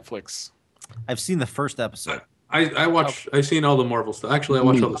Daredevil on Netflix? I've seen the first episode. I watch. I've seen all the Marvel stuff. Actually, I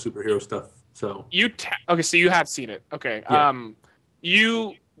watch all the superhero stuff. So okay, so you have seen it. Okay. Yeah.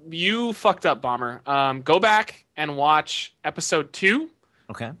 You fucked up, Bomber. Go back and watch episode 2.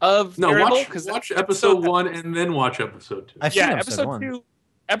 Okay. Of Daredevil, watch episode 1 and then watch episode 2. I've seen episode 1.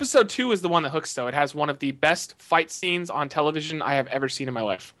 Episode 2 is the one that hooks, though. It has one of the best fight scenes on television I have ever seen in my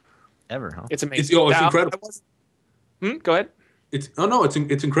life. Ever, huh? It's amazing. It's incredible. Go ahead.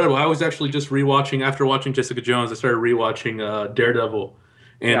 it's incredible. I was actually just rewatching after watching Jessica Jones. I started rewatching Daredevil,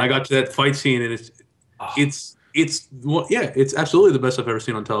 and I got to that fight scene, and it's absolutely the best I've ever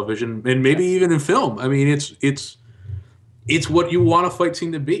seen on television, and maybe even in film. I mean, it's what you want a fight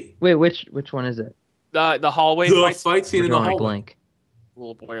scene to be. Wait, which one is it? The hallway fight scene in the hallway. Blank.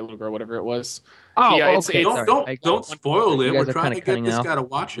 Little boy or little girl, whatever it was. Oh, yeah, okay. Don't spoil it. You guys We're are trying to kinda get this cutting guy to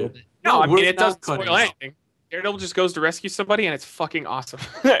watch it. No, I mean, we're it not doesn't cutting spoil out. anything. Daredevil just goes to rescue somebody, and it's fucking awesome.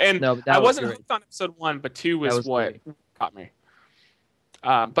 And No, but that I was wasn't great. hooked on episode 1, but 2 That was was what great. caught me.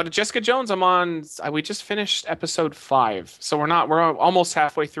 But Jessica Jones, I'm on. We just finished episode 5, so we're almost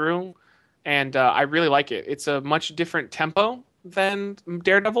halfway through, and I really like it. It's a much different tempo than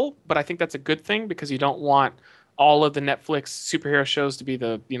Daredevil, but I think that's a good thing because you don't want all of the Netflix superhero shows to be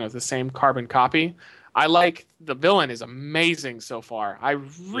the same carbon copy. I like the villain is amazing so far. I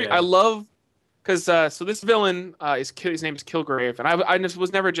love because so this villain his name is Kilgrave, and I just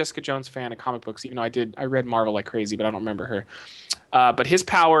was never a Jessica Jones fan of comic books, even though I read Marvel like crazy, but I don't remember her. But his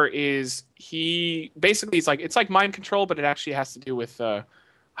power is it's like mind control, but it actually has to do with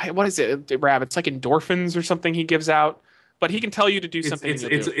what is it, Rab? It's like endorphins or something he gives out, but he can tell you to do something.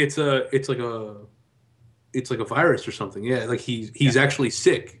 It's like a virus or something. Yeah, like he's actually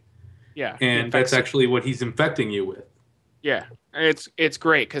sick. Yeah, and that's actually what he's infecting you with. Yeah, it's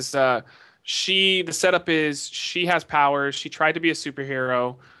great because the setup is she has powers. She tried to be a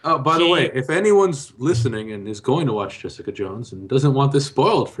superhero. Oh, by the way, if anyone's listening and is going to watch Jessica Jones and doesn't want this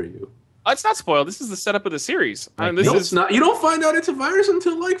spoiled for you, it's not spoiled. This is the setup of the series. It's not. You don't find out it's a virus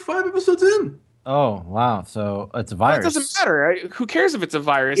until like 5 episodes in. Oh wow! So it's a virus. It doesn't matter. Right? Who cares if it's a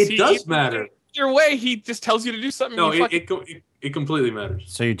virus? It does matter. Either way, he just tells you to do something. No, it completely matters.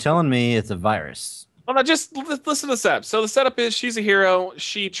 So you're telling me it's a virus? Well, no, just listen to the setup. So the setup is she's a hero.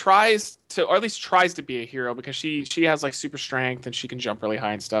 She tries to, or at least tries to be a hero because she has like super strength and she can jump really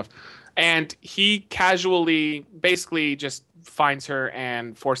high and stuff. And he casually, basically, just finds her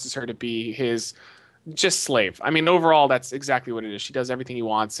and forces her to be his just slave. I mean, overall, that's exactly what it is. She does everything he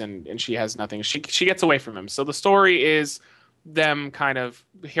wants, and she has nothing. She gets away from him. So the story is them kind of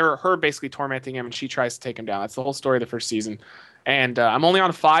her basically tormenting him, and she tries to take him down. That's the whole story of the first season. And I'm only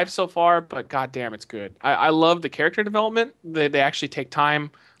on 5 so far, but goddamn, it's good. I love the character development. They actually take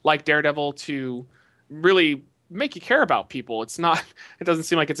time, like Daredevil, to really make you care about people. It doesn't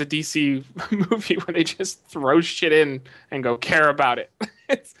seem like it's a DC movie where they just throw shit in and go care about it.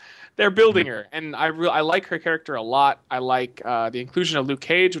 They're building her, and I like her character a lot. I like the inclusion of Luke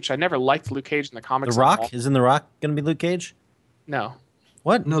Cage, which I never liked Luke Cage in the comics. The Rock? Isn't The Rock going to be Luke Cage? No.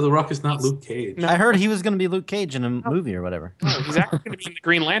 What? No, The Rock is not Luke Cage. I heard he was going to be Luke Cage in a movie or whatever. No, he's actually going to be in the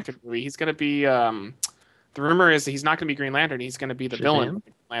Green Lantern movie. He's going to be. The rumor is that he's not going to be Green Lantern. He's going to be the villain in the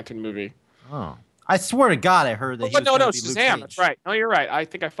Green Lantern movie. Oh, I swear to God, I heard that. He was no, gonna be Luke Shazam. Cage. That's right. No, you're right. I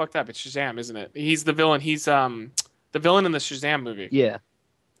think I fucked up. It's Shazam, isn't it? He's the villain. He's the villain in the Shazam movie. Yeah.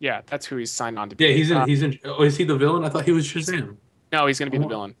 Yeah, that's who he's signed on to be. Yeah, he's in. Oh, is he the villain? I thought he was Shazam. No, he's going to be the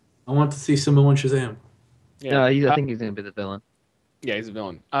villain. I want to see Samoan Shazam. No, Yeah. I think he's gonna be the villain. Yeah, he's a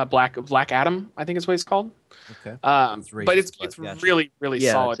villain. Black Adam, I think is what he's called. Okay. But it's Gotcha. really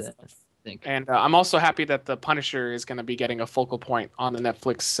solid. That's it, I think. And I'm also happy that the Punisher is going to be getting a focal point on the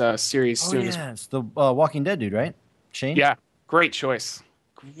Netflix series soon. Yeah, it's the Walking Dead dude, right? Shane. Yeah, great choice.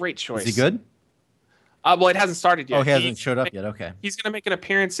 Great choice. Is he good? Well, it hasn't started yet. Oh, he hasn't showed up yet. Okay. He's going to make an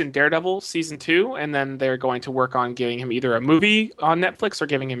appearance in Daredevil season 2, and then they're going to work on giving him either a movie on Netflix or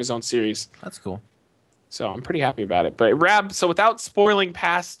giving him his own series. That's cool. So I'm pretty happy about it. But Rab, so without spoiling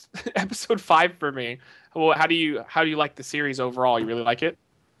past episode 5 for me, how do you like the series overall? You really like it?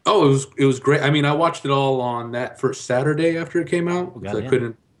 Oh, it was great. I mean, I watched it all on that first Saturday after it came out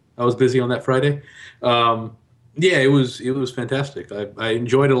because I was busy on that Friday. Yeah, it was fantastic. I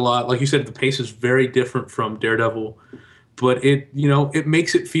enjoyed it a lot. Like you said, the pace is very different from Daredevil, but it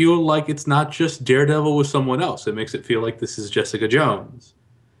makes it feel like it's not just Daredevil with someone else. It makes it feel like this is Jessica Jones.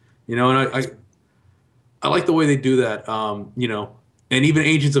 And I like the way they do that. And even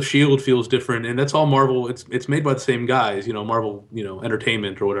Agents of S.H.I.E.L.D. feels different, and that's all Marvel. It's made by the same guys, Marvel,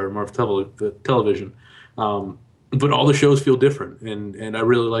 Entertainment or whatever, Marvel Television. But all the shows feel different, and I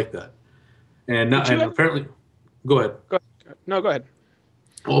really like that. And apparently, go ahead. No, go ahead.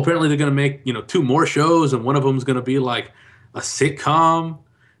 Well, apparently they're going to make 2 more shows, and one of them is going to be like a sitcom.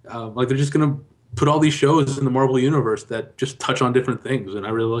 Like they're just going to put all these shows in the Marvel universe that just touch on different things, and I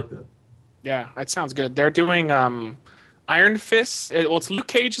really like that. Yeah, that sounds good. They're doing Iron Fist. It's Luke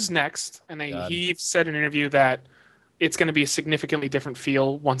Cage is next, and he said in an interview that it's going to be a significantly different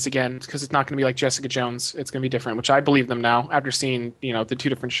feel once again because it's not going to be like Jessica Jones. It's going to be different, which I believe them now after seeing the 2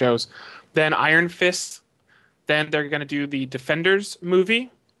 different shows. Then Iron Fist. Then they're going to do the Defenders movie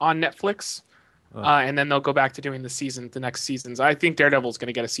on Netflix. And then they'll go back to doing the next seasons. I think Daredevil's going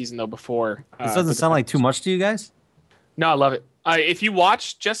to get a season though before. This doesn't sound like too much to you guys. No, I love it. If you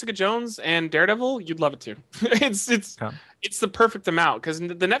watch Jessica Jones and Daredevil, you'd love it too. It's the perfect amount because the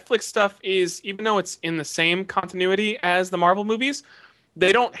Netflix stuff is, even though it's in the same continuity as the Marvel movies,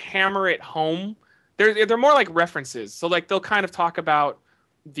 they don't hammer it home. They're more like references. So like they'll kind of talk about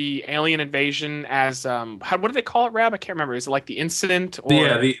the alien invasion as what do they call it, Rab? I can't remember. Is it like the incident? Or...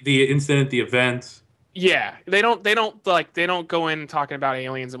 Yeah, the incident, the event. Yeah, they don't go in talking about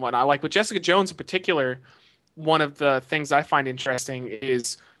aliens and whatnot. Like with Jessica Jones in particular, one of the things I find interesting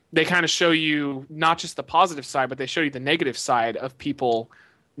is they kind of show you not just the positive side, but they show you the negative side of people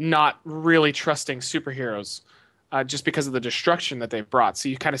not really trusting superheroes. Just because of the destruction that they've brought. So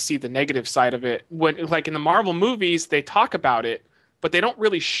you kind of see the negative side of it. When, like in the Marvel movies, they talk about it, but they don't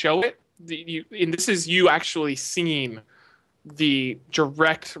really show it. And this is you actually seeing the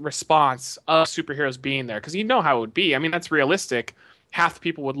direct response of superheroes being there. Because you know how it would be. I mean, that's realistic. Half the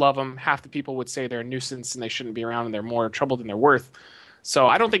people would love them. Half the people would say they're a nuisance and they shouldn't be around and they're more trouble than they're worth. So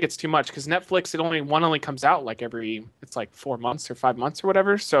I don't think it's too much because Netflix, one only comes out like it's like 4 months or 5 months or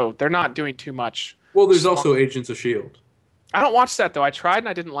whatever. So they're not doing too much. Well, there's also Agents of S.H.I.E.L.D. I don't watch that, though. I tried, and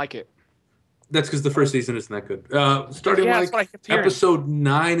I didn't like it. That's because the first season isn't that good. Starting episode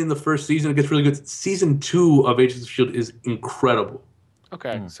 9 in the first season, it gets really good. Season 2 of Agents of S.H.I.E.L.D. is incredible.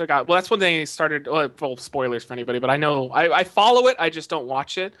 Okay, so that's when they started. Well, spoilers for anybody, but I know I follow it. I just don't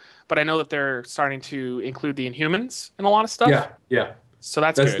watch it. But I know that they're starting to include the Inhumans in a lot of stuff. Yeah. So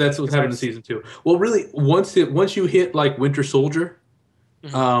that's good. That's what's happening in season 2. Well, really, once you hit like Winter Soldier,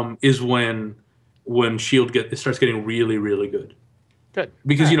 is when S.H.I.E.L.D. it starts getting really, really good. Good.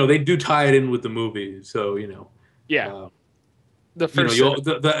 Because, they do tie it in with the movie. So, Yeah. The first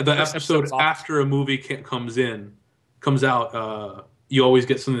the episode after a movie comes out, you always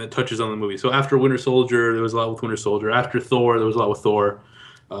get something that touches on the movie. So after Winter Soldier, there was a lot with Winter Soldier. After Thor, there was a lot with Thor.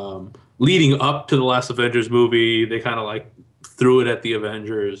 Leading up to the last Avengers movie, they kind of like threw it at the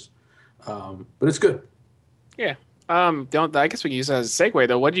Avengers. But it's good. Yeah. I guess we can use that as a segue,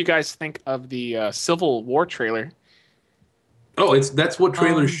 though. What do you guys think of the Civil War trailer? Oh, that's what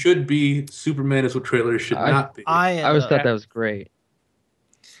trailers should be. Superman is what trailers should not be. I always thought that was great.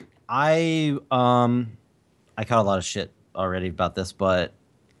 I caught a lot of shit already about this, but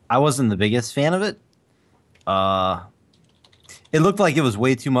I wasn't the biggest fan of it. It looked like it was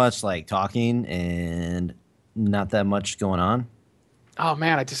way too much like talking and not that much going on. Oh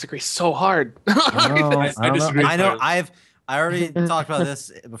man, I disagree so hard. I disagree. I know. I already talked about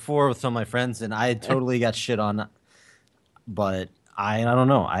this before with some of my friends, and I totally got shit on. But I don't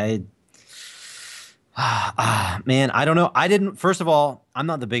know. Man, I don't know. I didn't. First of all, I'm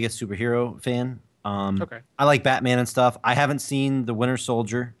not the biggest superhero fan. Okay. I like Batman and stuff. I haven't seen the Winter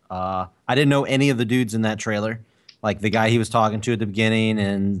Soldier. I didn't know any of the dudes in that trailer, like the guy he was talking to at the beginning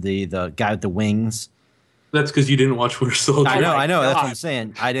and the guy with the wings. That's because you didn't watch Winter Soldier. I know. That's what I'm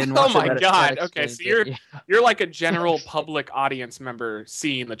saying. I didn't watch it. Oh my God. Okay, so you're like a general public audience member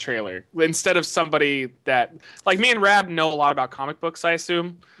seeing the trailer instead of somebody that, like me and Rab know a lot about comic books, I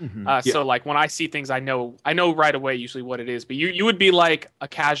assume. So like when I see things, I know right away usually what it is. But you would be like a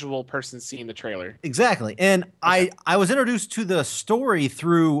casual person seeing the trailer. Exactly. And okay. I was introduced to the story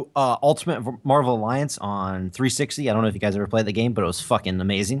through Ultimate Marvel Alliance on 360. I don't know if you guys ever played the game, but it was fucking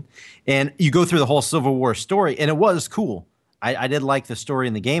amazing. And you go through the whole Civil War story, and it was cool. I did like the story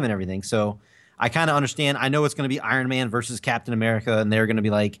in the game and everything, so I kind of understand. I know it's going to be Iron Man versus Captain America, and they're going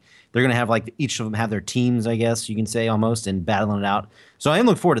to have like each of them have their teams, I guess you can say, almost, and battling it out. So I am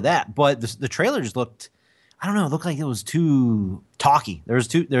looking forward to that. But the trailer just looked, I don't know, it looked like it was too talky. There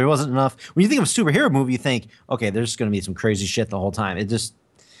wasn't enough. When you think of a superhero movie, you think, okay, there's going to be some crazy shit the whole time. It just,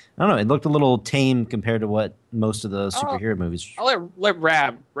 I don't know. It looked a little tame compared to what most of the superhero movies. I'll let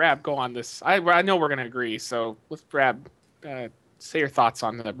Rab go on this. I know we're gonna agree. So let's Rab say your thoughts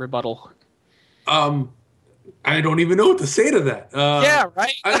on the rebuttal. I don't even know what to say to that. Yeah,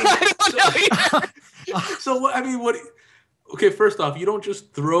 right. I don't know. So I mean, what? Okay, first off, you don't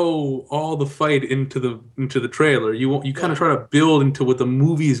just throw all the fight into the trailer. You kind of try to build into what the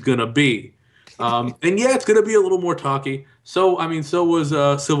movie is gonna be. And yeah, it's gonna be a little more talky. So was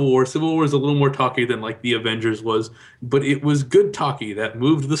Civil War. Civil War is a little more talky than like the Avengers was, but it was good talky that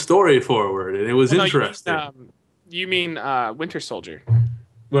moved the story forward, and it was interesting. You mean Winter Soldier?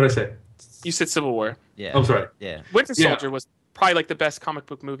 What'd I say? You said Civil War. Yeah. I'm sorry. Yeah. Winter Soldier was probably like the best comic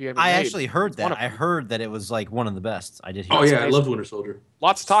book movie ever I made. actually heard One that. of I them. heard that it was like one of the best. I did hear Oh that. yeah, I loved Winter Soldier.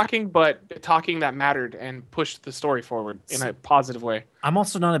 Lots of talking, but talking that mattered and pushed the story forward in a positive way. I'm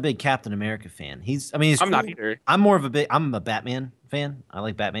also not a big Captain America fan. He's I'm cool. not either. I'm a Batman fan. I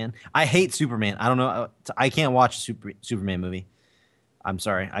like Batman. I hate Superman. I don't know. I can't watch a Superman movie. I'm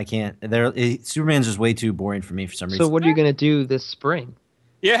sorry. I can't. Superman's just way too boring for me for some reason. So what are you gonna do this spring?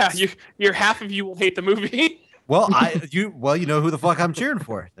 Yeah, you're half of you will hate the movie. Well, you know who the fuck I'm cheering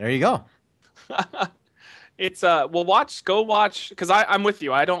for. There you go. It's well, go watch because I'm with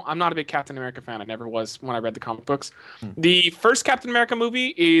you. I'm not a big Captain America fan. I never was when I read the comic books. The first Captain America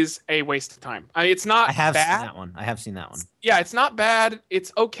movie is a waste of time. It's not I have bad. seen that one. I have seen that one. Yeah, it's not bad.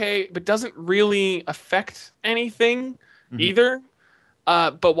 It's okay, but doesn't really affect anything either.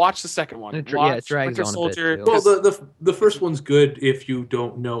 But watch the second one. It Watch drags Winter on a bit, Soldier. too. Well, the first one's good if you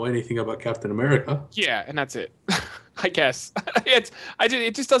don't know anything about Captain America. Yeah, and that's it. I guess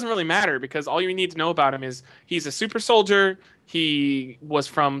it just doesn't really matter because all you need to know about him is he's a super soldier. He was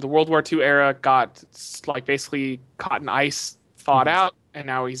from the World War II era, got like basically caught in ice, thawed out, and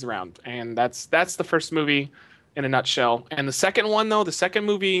now he's around. And that's the first movie in a nutshell. And the second one, though, the second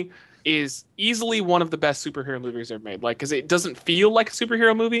movie is easily one of the best superhero movies ever made. Like, because it doesn't feel like a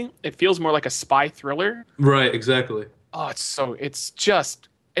superhero movie; it feels more like a spy thriller. Right, exactly. Oh, it's just,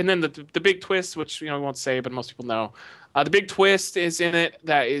 and then the big twist, which we won't say, but most people know. The big twist is in it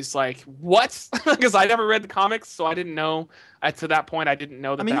that is like, what? Because I never read the comics, so I didn't know. To that point, I didn't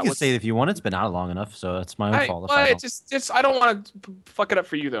know that. I mean, that you can was, say it if you want. It's been out long enough, so it's my own fault. If I don't. I don't want to fuck it up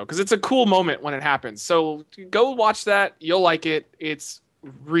for you though, because it's a cool moment when it happens. So go watch that. You'll like it. It's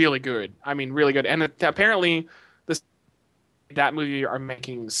really good. I mean, really good. And apparently, that movie are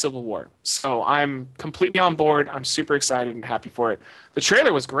making Civil War. So I'm completely on board. I'm super excited and happy for it. The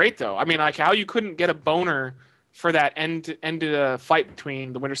trailer was great though. I mean, like how you couldn't get a boner for that end of the fight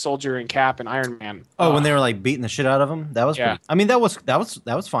between the Winter Soldier and Cap and Iron Man. Oh, when they were like beating the shit out of him, that was. Yeah. Pretty, I mean, that was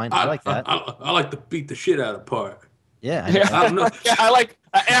fine. I like that. I like to beat the shit out of part. Yeah. I don't know. Yeah, I like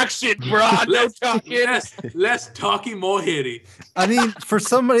action, bro. No talking. Less talky, more hitty. I mean, for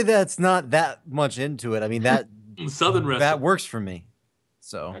somebody that's not that much into it, I mean that Southern wrestling. that works for me.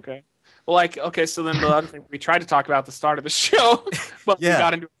 So Okay. Well, so then the other thing we tried to talk about at the start of the show, but we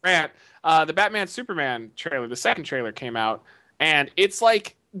got into a rant. The Batman Superman trailer, the second trailer came out, and it's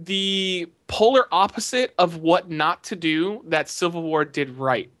like the polar opposite of what not to do that Civil War did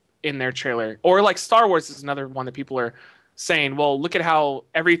right in their trailer. Or like Star Wars is another one that people are saying, well, look at how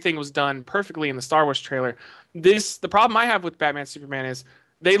everything was done perfectly in the Star Wars trailer. The problem I have with Batman Superman is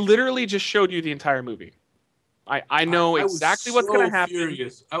they literally just showed you the entire movie. I know exactly what's going to happen.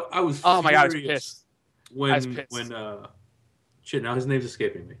 Furious. I was Oh my god, I was furious pissed. when shit, now his name's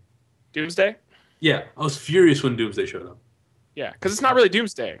escaping me. Doomsday? Yeah, I was furious when Doomsday showed up. Yeah, because it's not really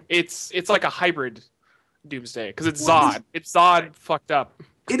Doomsday. It's like a hybrid Doomsday because it's What? Zod. It's Zod fucked up.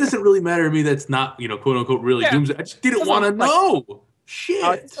 It doesn't really matter to me that's not, quote unquote really Yeah. Doomsday. I just didn't Doesn't want to look like- know.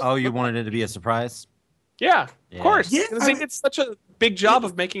 Shit. oh, you wanted it to be a surprise? Yeah, Yeah. of course. Yeah, Because I they mean- did such a big job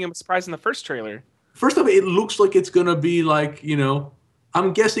of making him a surprise in the first trailer. First off, it looks like it's gonna be like,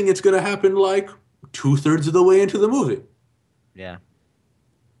 I'm guessing it's gonna happen like 2/3 of the way into the movie. Yeah.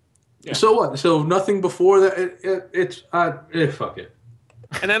 Yeah. So what? So nothing before that. It's fuck it.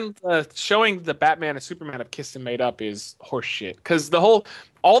 And then showing the Batman and Superman have kissed and made up is horseshit. Because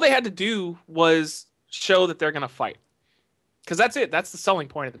all they had to do was show that they're gonna fight. Because that's it. That's the selling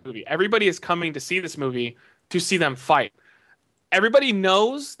point of the movie. Everybody is coming to see this movie to see them fight. Everybody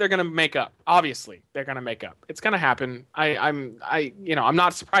knows they're gonna make up. Obviously, they're gonna make up. It's gonna happen. I'm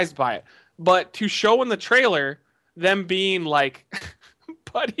not surprised by it. But to show in the trailer them being like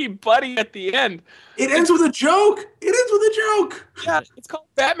buddy at the end. It ends with a joke. Yeah, it's called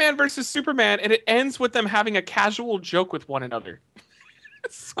Batman versus Superman, and it ends with them having a casual joke with one another.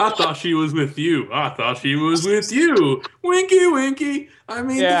 I thought she was with you. Winky, winky. I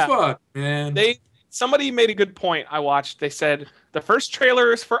mean, Yeah. the fuck, man. Somebody made a good point. I watched. They said the first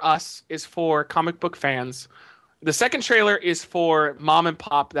trailer is for us, is for comic book fans. The second trailer is for mom and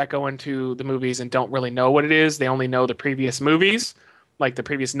pop that go into the movies and don't really know what it is. They only know the previous movies, like the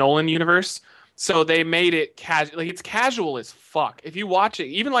previous Nolan universe. So they made it casual. Like, it's casual as fuck. If you watch it,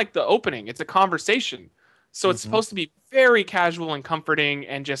 even like the opening, it's a conversation. So it's supposed to be very casual and comforting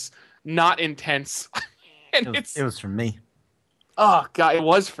and just not intense. And It was for me. oh god, it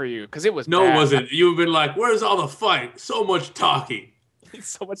was for you because it was No, bad. it wasn't. You've been like, where's all the fight? So much talking.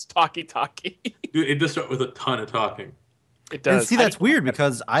 So much talky. Dude, it does start with a ton of talking. It does. And see, that's weird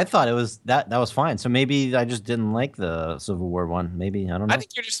because I thought it was that was fine. So maybe I just didn't like the Civil War one. Maybe I don't know. I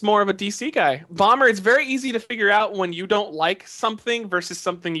think you're just more of a DC guy. Bomber, it's very easy to figure out when you don't like something versus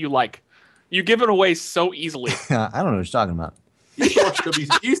something you like. You give it away so easily. I don't know what you're talking about. You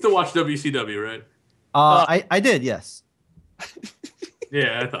used to watch WCW, right? I did, yes.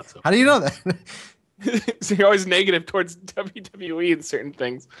 Yeah, I thought so. How do you know that? So you're always negative towards WWE and certain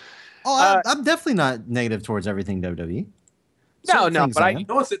things. Oh, I'm definitely not negative towards everything WWE. No, Certain no, things but I I am.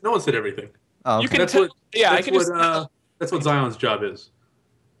 No one said everything. Oh, okay. you can That's tell. what- Yeah, I That's can what just. that's what Zion's job is.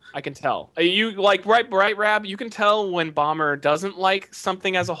 I can tell. You like right, Rab. You can tell when Bomber doesn't like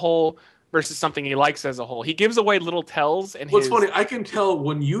something as a whole versus something he likes as a whole. He gives away little tells, and What's funny, I can tell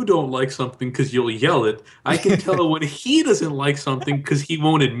when you don't like something because you'll yell it. I can tell when he doesn't like something because he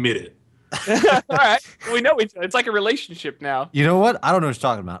won't admit it. All right, we know each other. It's like a relationship now. You know what? I don't know what you're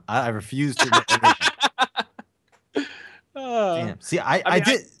talking about. I refuse to admit anything. Damn. See, I mean,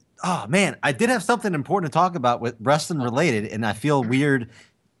 did. Oh man, I did have something important to talk about with wrestling related, and I feel weird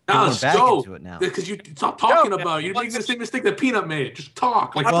Now going let's back go. into it now. Because you stop talking No, about it. You're let's- making the same mistake that Peanut made. Just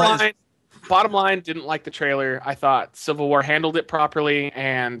talk. Like, Bottom line, didn't like the trailer. I thought Civil War handled it properly,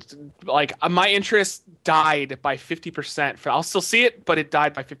 and like my interest died by 50%. I'll still see it, but it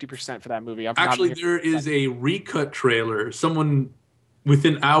died by 50% for that movie. actually, there is a recut trailer. Someone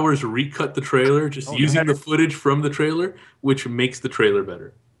within hours recut the trailer, just using the footage from the trailer, which makes the trailer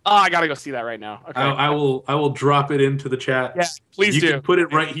better. Oh, I gotta go see that right now. Okay. I will drop it into the chat. Yeah, please you do. can put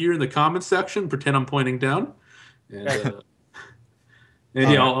it right here in the comments section. Pretend I'm pointing down, and,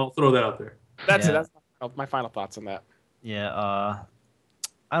 I'll throw that out there. That's Yeah. it. That's my final thoughts on that. Yeah.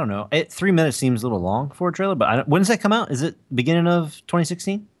 I don't know. 3 minutes seems a little long for a trailer, but when does that come out? Is it beginning of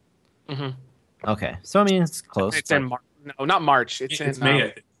 2016? Mm-hmm. Okay, so I mean it's close. It's in March. No, not March. It's in May, I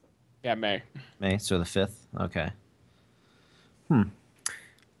think. Yeah, May. May, so the 5th. Okay.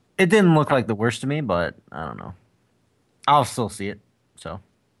 It didn't look like the worst to me, but I don't know. I'll still see it. So,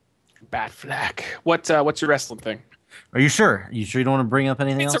 Bad flag. What's your wrestling thing? are you sure? You sure you don't want to bring up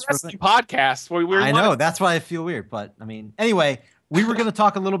anything It's a else? real wrestling quick? podcast. We I know. That's why I feel weird. But I mean, anyway, we were going to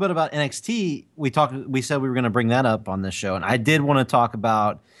talk a little bit about NXT. We said we were going to bring that up on this show, and I did want to talk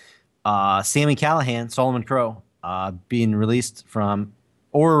about Sami Callihan, Solomon Crow, being released from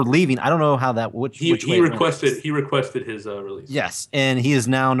or leaving. I don't know how that. Which way He it went. requested his release. Yes, and he is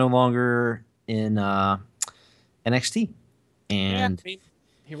now no longer in NXT. And I mean,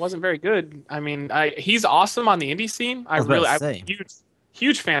 he wasn't very good. I mean, he's awesome on the indie scene. I'm a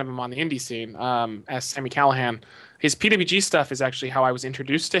huge fan of him on the indie scene. As Sami Callihan, his PWG stuff is actually how I was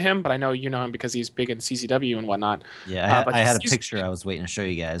introduced to him. But I know you know him because he's big in CCW and whatnot. yeah, but I had a he's- picture I was waiting to show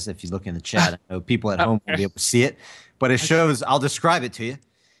you guys. If you look in the chat, I know people at home will be able to see it. But it shows. I'll describe it to you.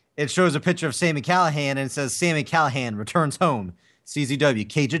 It shows a picture of Sami Callihan and it says Sami Callihan returns home. CZW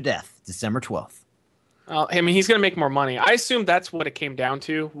Cage of Death, December 12th. I mean, he's going to make more money. I assume that's what it came down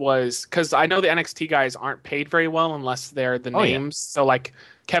to was because I know the NXT guys aren't paid very well unless they're the names. So like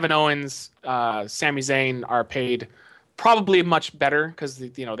Kevin Owens, Sami Zayn are paid probably much better because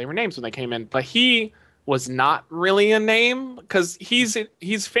they were names when they came in. But he was not really a name because he's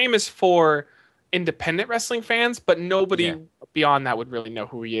famous for independent wrestling fans, but nobody beyond that would really know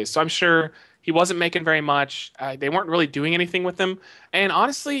who he is. So I'm sure he wasn't making very much. They weren't really doing anything with him, and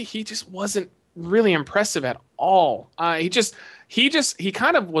honestly, he just wasn't really impressive at all. He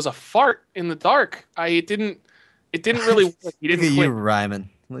kind of was a fart in the dark. It didn't really work. He didn't Look at click. you rhyming.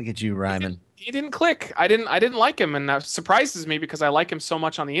 Look at you rhyming. He didn't click. I didn't like him, and that surprises me because I like him so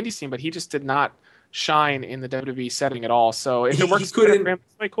much on the indie scene, but he just did not shine in the WWE setting at all. So if it works for him, it's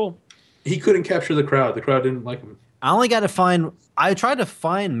very cool. He couldn't capture the crowd. The crowd didn't like him. I tried to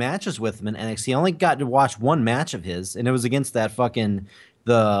find matches with him in NXT. I only got to watch one match of his, and it was against that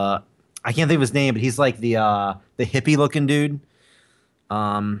I can't think of his name, but he's like the hippie looking dude.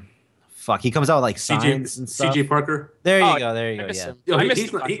 He comes out with like signs and stuff. CJ Parker. There you Oh, go. I miss him. Yo, I miss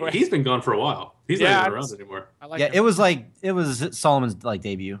he's, him, by the way. he's been gone for a while. He's Yeah, not I even around miss- anymore. I like Yeah, him. it was Solomon's like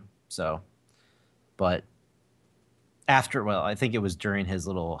debut. So, but after, I think it was during his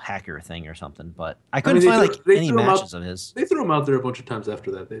little hacker thing or something. But I couldn't find any threw him out- matches of his. They threw him out there a bunch of times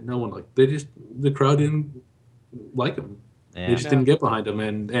after that. The crowd didn't like him. They Yeah. just didn't get behind him,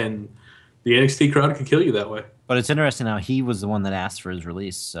 and the NXT crowd can kill you that way. But it's interesting how he was the one that asked for his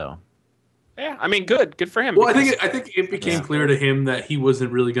release. So Yeah, I mean, good for him. Well, I because- think it became clear to him that he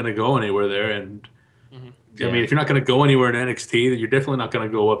wasn't really going to go anywhere there, and Yeah. I mean, if you're not going to go anywhere in NXT, then you're definitely not going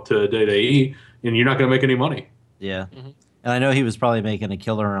to go up to WWE, and you're not going to make any money. yeah, and I know he was probably making a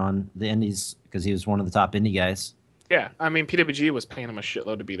killer on the Indies because he was one of the top indie guys. Yeah, I mean PWG was paying him a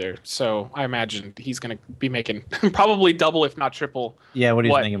shitload to be there, so I imagine he's going to be making probably double, if not triple. Yeah, what he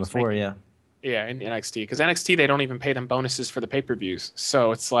was What making he's before, making. yeah. Yeah, in NXT, because NXT they don't even pay them bonuses for the pay-per-views,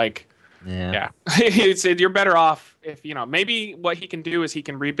 so it's like, Yeah. you're better off if maybe what he can do is he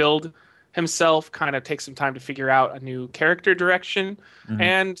can rebuild himself, kind of take some time to figure out a new character direction,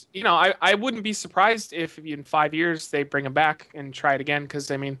 and I wouldn't be surprised if in 5 years they bring him back and try it again,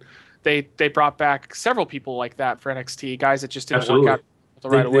 because I mean. They brought back several people like that for NXT, guys that just didn't work out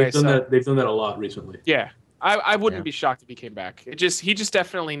right away. They've done that a lot recently. Yeah, I wouldn't be shocked if he came back. He just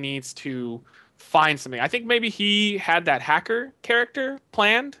definitely needs to find something. I think maybe he had that hacker character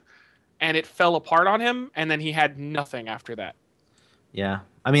planned, and it fell apart on him, and then he had nothing after that. Yeah,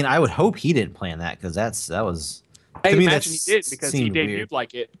 I mean, I would hope he didn't plan that because that was. I imagine he did because he debuted weird.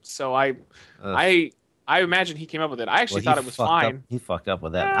 like it. So I imagine he came up with it. I actually thought it was fine. He fucked up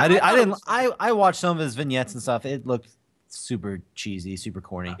with that. Yeah, I watched some of his vignettes and stuff. It looked super cheesy, super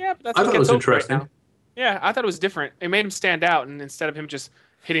corny. Yeah, but that's I what thought it was gets over interesting. right now. Yeah, I thought it was different. It made him stand out, and instead of him just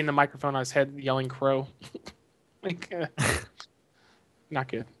hitting the microphone on his head, yelling "crow," not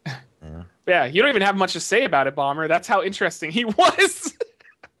good. Yeah, you don't even have much to say about it, Bomber. That's how interesting he was.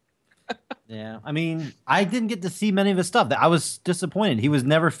 Yeah, I mean, I didn't get to see many of his stuff. I was disappointed. He was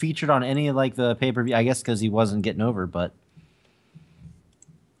never featured on any of like the pay-per-view. I guess because he wasn't getting over, but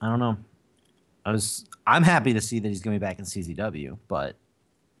I don't know. I'm happy to see that he's going to be back in CZW, but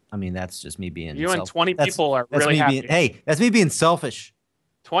I mean, that's just me being. You and 20 people are that's really me happy. Hey, that's me being selfish.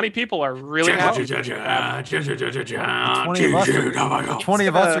 20 people are really happy. 20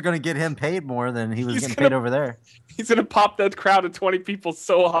 of us are going to get him paid more than he was getting paid over there. He's going to pop that crowd of 20 people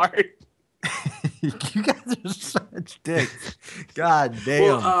so hard. You guys are such dicks. God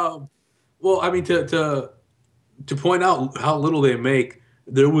damn. Well, I mean, to point out how little they make,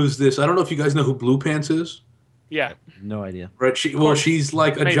 there was this. I don't know if you guys know who Blue Pants is. Yeah. No idea. Right. She's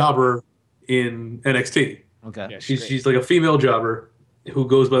like a jobber in NXT. Okay. Yeah, She's like a female jobber who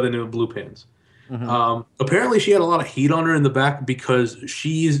goes by the name of Blue Pants. Apparently, she had a lot of heat on her in the back because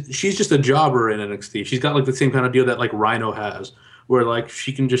she's just a jobber in NXT. She's got like the same kind of deal that like Rhino has, where like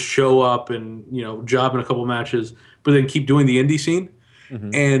she can just show up and job in a couple matches, but then keep doing the indie scene.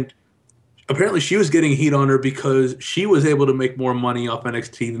 And apparently, she was getting heat on her because she was able to make more money off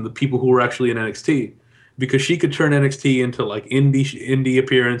NXT than the people who were actually in NXT, because she could turn NXT into like indie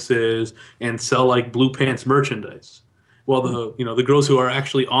appearances and sell like Blue Pants merchandise. Well, the girls who are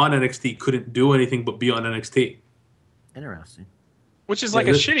actually on NXT couldn't do anything but be on NXT. Interesting. Which is like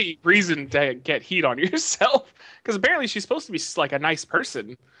a shitty reason to get heat on yourself, because apparently she's supposed to be like a nice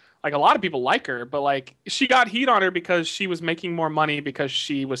person. Like a lot of people like her, but like she got heat on her because she was making more money because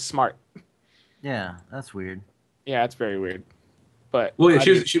she was smart. Yeah, that's weird. Yeah, it's very weird. But well,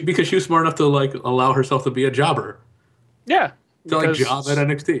 yeah, because she was smart enough to like allow herself to be a jobber. Yeah, to like job at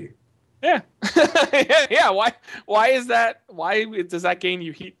NXT. Yeah. Yeah. Why is that? Why does that gain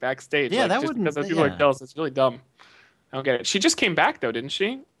you heat backstage? Yeah, like, that just wouldn't. Because people are jealous. It's really dumb. I don't get it. She just came back though, didn't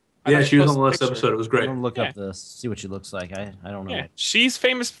she? Yeah, she was on the last episode. It was great. I'm gonna look up this, see what she looks like. I don't know. Yeah, she's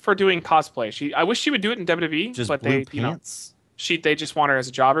famous for doing cosplay. I wish she would do it in WWE, just but Blue Pants. They just want her as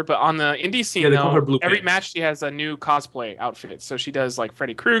a jobber. But on the indie scene, every match she has a new cosplay outfit. So she does like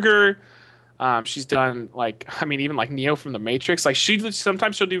Freddy Krueger. She's done even like Neo from the Matrix. Like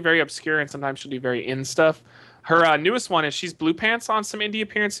sometimes she'll do very obscure and sometimes she'll do very in stuff. Her newest one is she's Blue Pants on some indie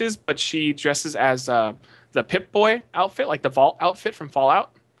appearances, but she dresses as the Pip-Boy outfit, like the Vault outfit from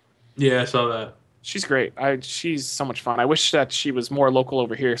Fallout. Yeah, I saw that. She's great. She's so much fun. I wish that she was more local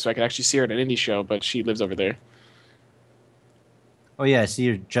over here so I could actually see her at an indie show, but she lives over there. Oh yeah, I see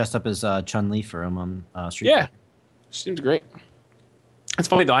you're dressed up as Chun-Li for him on Street. Yeah, she seems great. It's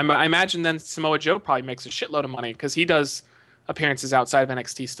funny though. I imagine then Samoa Joe probably makes a shitload of money because he does appearances outside of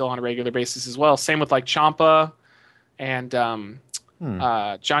NXT still on a regular basis as well. Same with like Ciampa and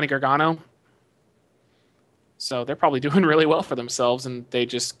Johnny Gargano. So they're probably doing really well for themselves, and they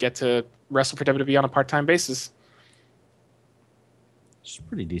just get to wrestle for WWE on a part-time basis. It's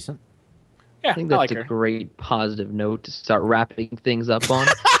pretty decent. Yeah, I think that's like a great positive note to start wrapping things up on.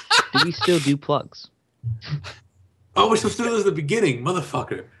 Do we still do plugs? Oh, we're supposed to do this at the beginning,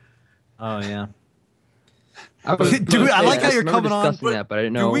 motherfucker. Oh yeah. I like how you're coming on. That, but I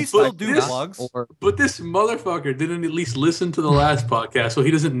didn't know. Do we still do plugs? But this motherfucker didn't at least listen to the last podcast, so he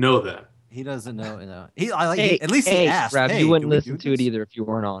doesn't know that. He doesn't know. At least he asked. Rab, hey, you wouldn't listen to it either if you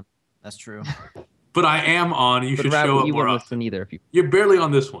weren't on. That's true. But I am on. You should show up you more wouldn't often. listen either if you. You're barely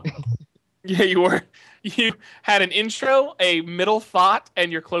on this one. Yeah, you were. You had an intro, a middle thought,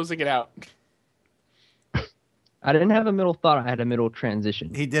 and you're closing it out. I didn't have a middle thought. I had a middle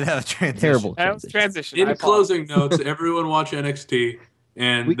transition. He did have a transition. Terrible That was transition. transition. In closing notes, everyone watch NXT,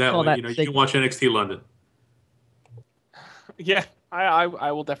 and We that call way, that you can segment. watch NXT London. Yeah,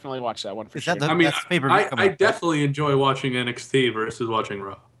 I will definitely watch that one for Is sure. that the I mean, best pay-per-view I coming up? definitely enjoy watching NXT versus watching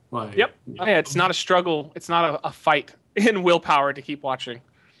Raw. Like, Yep. Yeah, it's not a struggle. It's not a fight in willpower to keep watching.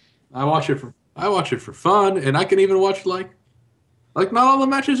 I watch it for fun, and I can even watch like not all the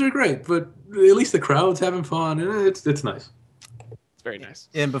matches are great, but at least the crowd's having fun, and it's nice. It's very nice.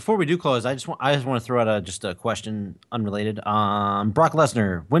 And before we do close, I just want to throw out just a question unrelated. Brock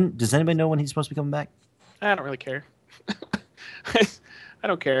Lesnar. When does anybody know when he's supposed to be coming back? I don't really care. I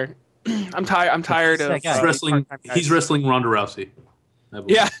don't care. I'm tired of That guy. He's wrestling. part-time guys. He's wrestling Ronda Rousey. I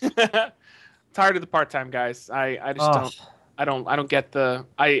believe. Yeah. Tired of the part-time guys. I just don't get the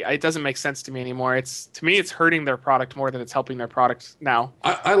it doesn't make sense to me anymore. To me it's hurting their product more than it's helping their product now.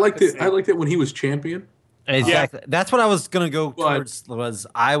 I liked it. I liked it when he was champion. Exactly. That's what I was gonna go But- towards. Was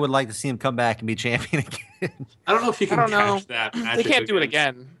I would like to see him come back and be champion again. I don't know if you can I don't know. catch that. They magic can't do it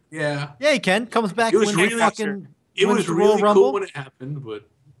again. Yeah, Yeah, he can. Comes back. It was wins really the fucking. it wins was the Royal really Rumble. cool when it happened, but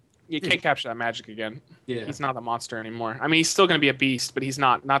You can't capture that magic again. yeah, He's not the monster anymore. I mean, he's still going to be a beast, but he's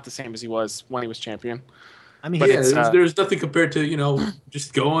not the same as he was when he was champion. I mean, But he, yeah. it's, There's nothing compared to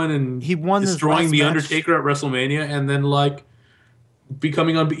just going and he won his destroying last the match. Undertaker at WrestleMania and then like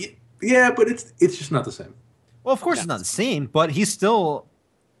becoming unbeaten. Yeah, but it's just not the same. Well, of course, it's not the same, but he's still.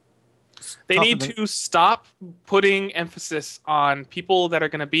 They tougher need than- to stop putting emphasis on people that are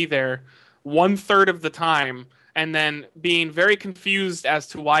going to be there 1/3 of the time and then being very confused as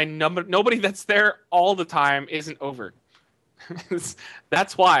to why nobody that's there all the time isn't over.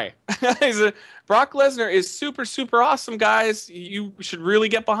 That's why. Brock Lesnar is super, super awesome, guys. You should really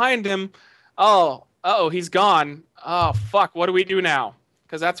get behind him. Oh, he's gone. Oh, fuck. What do we do now?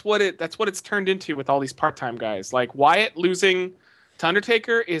 Because that's what it's turned into with all these part-time guys. Like Wyatt losing to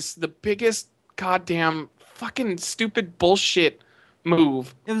Undertaker is the biggest goddamn fucking stupid bullshit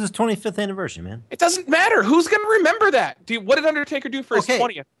move. It was his 25th anniversary, man. It doesn't matter. Who's gonna remember that? Dude, what did Undertaker do for his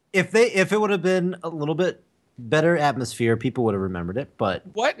 20th? If it would have been a little bit better atmosphere, people would have remembered it. But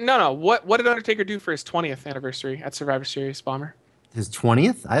What? No. What did Undertaker do for his 20th anniversary at Survivor Series, Bomber? his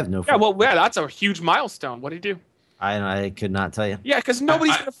 20th, I have no. Yeah, well, yeah, that's a huge milestone. What did he do? I could not tell you. Yeah, because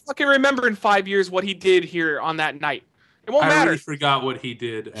nobody's gonna fucking remember in 5 years what he did here on that night. It won't I matter. really forgot what he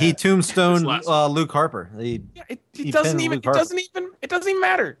did. He at tombstoned this last- Luke Harper. Yeah, He it doesn't pinned even. Luke It doesn't even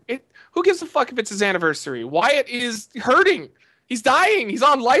matter. Who gives a fuck if it's his anniversary? Wyatt is hurting. He's dying. He's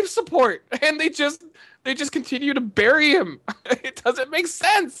on life support, and they just continue to bury him. It doesn't make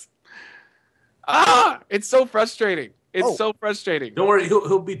sense. It's so frustrating. It's so frustrating. Don't worry,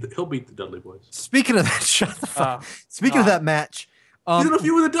 he'll beat the Dudley Boys. Speaking of that, shut the fuck. Uh, Speaking of that match, He's in a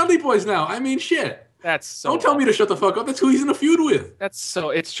feud with the Dudley Boys now. I mean, shit. That's so. Don't tell me to shut the fuck up. That's who he's in a feud with.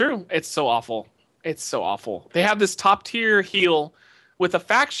 It's true. It's so awful. It's so awful. They have this top tier heel with a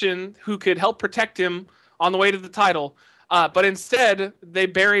faction who could help protect him on the way to the title. But instead, they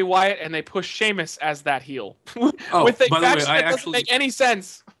bury Wyatt and they push Sheamus as that heel. Oh, with a by the way, faction I that doesn't actually- make any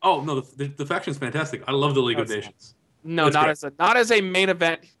sense. Oh no, the faction's fantastic. I love the League of That's- Nations. No, That's not as a main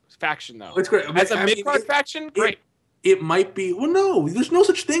event faction though. It's great. As a I mean, mid card faction, great. It might be. Well, no, there's no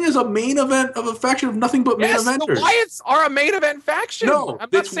such thing as a main event of a faction of nothing but main Yes, the eventers. Wyatts are a main event faction. No, I'm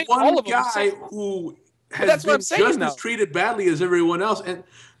not that's saying one all of them. I'm guy saying- who that's has what been I'm saying, just though. as treated badly as everyone else. And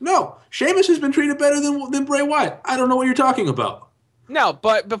no, Sheamus has been treated better than Bray Wyatt. I don't know what you're talking about. No,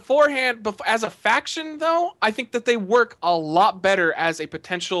 but beforehand, as a faction, though, I think that they work a lot better as a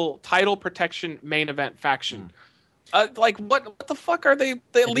potential title protection main event faction. Like, what the fuck are they?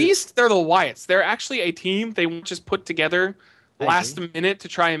 At least they're the Wyatts. They're actually a team. They won't just put together last minute to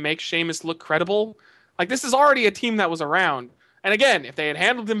try and make Sheamus look credible. Like, this is already a team that was around. And again, if they had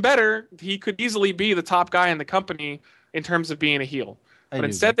handled him better, he could easily be the top guy in the company in terms of being a heel. But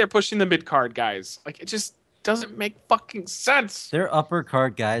instead, they're pushing the mid card guys. Like, it just doesn't make fucking sense. they're upper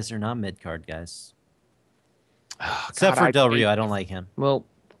card guys. They're not mid card guys. Oh, Except God, for Del hate Rio, I don't like him. Well,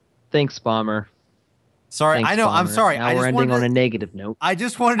 thanks, Bomber. Sorry, Thanks, I know. I'm Bomber. sorry. Now I we're just ending wanted on to, a negative note. I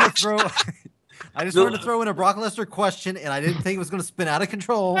just wanted to throw. I just wanted to throw in a Brock Lesnar question, and I didn't think it was going to spin out of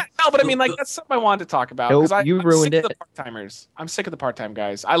control. No, but I mean, like, that's something I wanted to talk about. Nope, I'm you ruined sick of it. the part-timers. I'm sick of the part-time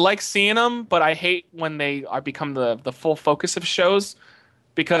guys. I like seeing them, but I hate when they are become the full focus of shows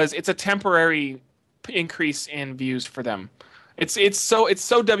because it's a temporary increase in views for them. It's so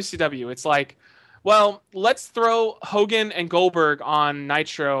WCW. It's like, well, let's throw Hogan and Goldberg on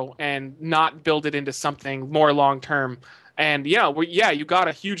Nitro and not build it into something more long-term. And you got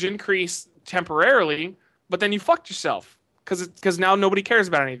a huge increase temporarily, but then you fucked yourself because now nobody cares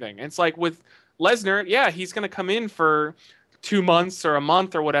about anything. And it's like with Lesnar, yeah, he's going to come in for 2 months or a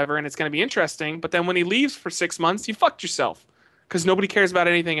month or whatever, and it's going to be interesting. But then when he leaves for 6 months, you fucked yourself because nobody cares about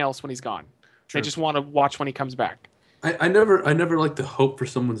anything else when he's gone. True. They just want to watch when he comes back. I never like to hope for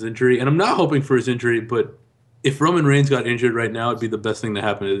someone's injury, and I'm not hoping for his injury, but if Roman Reigns got injured right now, it'd be the best thing to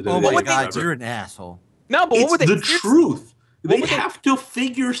happen to the WWE. Oh my God, you're an asshole. No, but it's what would they? The truth. They have to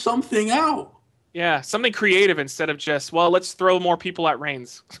figure something out. Yeah, something creative instead of just, well, let's throw more people at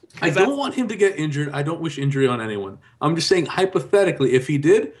Reigns. I don't want him to get injured. I don't wish injury on anyone. I'm just saying, hypothetically, if he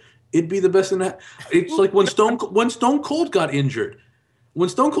did, it'd be the best thing. It's like when Stone Cold got injured. When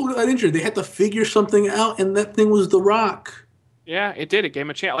Stone Cold got injured, they had to figure something out, and that thing was The Rock. Yeah, it did. It gave him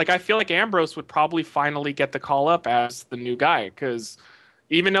a chance. Like, I feel like Ambrose would probably finally get the call up as the new guy, because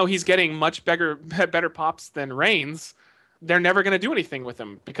even though he's getting much better pops than Reigns, they're never going to do anything with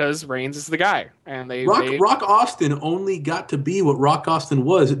him because Reigns is the guy. And Rock Austin only got to be what Rock Austin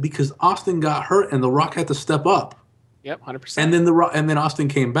was because Austin got hurt and The Rock had to step up. Yep, 100%. And then Austin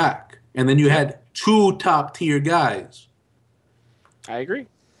came back, and then you had 2 top tier guys. I agree.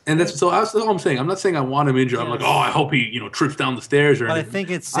 And that's all I'm saying. I'm not saying I want him injured. I'm like, I hope he trips down the stairs or anything. But I think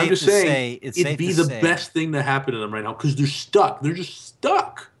it's safe to say it'd be the best thing to happen to them right now because they're stuck. They're just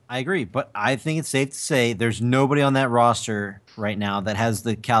stuck. I agree, but I think it's safe to say there's nobody on that roster right now that has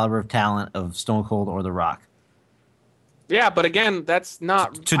the caliber of talent of Stone Cold or The Rock. Yeah, but again, that's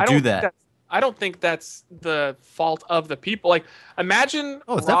not I don't think that's the fault of the people. Like, imagine.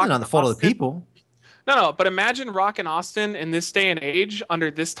 Oh, it's definitely not the fault of the people. No, but imagine Rock and Austin in this day and age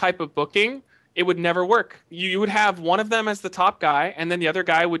under this type of booking. It would never work. You would have one of them as the top guy, and then the other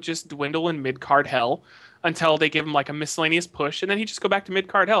guy would just dwindle in mid-card hell until they give him like a miscellaneous push, and then he'd just go back to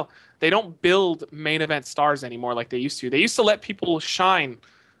mid-card hell. They don't build main event stars anymore like they used to. They used to let people shine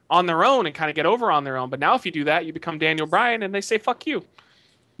on their own and kind of get over on their own. But now if you do that, you become Daniel Bryan, and they say, fuck you.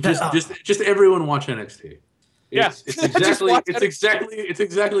 Just everyone watch NXT. Yeah. It's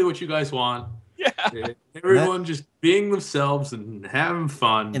exactly what you guys want. Yeah. Everyone just being themselves and having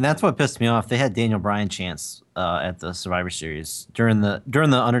fun. And that's what pissed me off. They had Daniel Bryan chants at the Survivor Series during the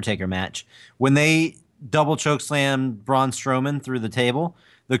Undertaker match. When they double choke slammed Braun Strowman through the table,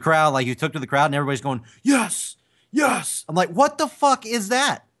 the crowd, like, you took to the crowd and everybody's going, yes, yes. I'm like, what the fuck is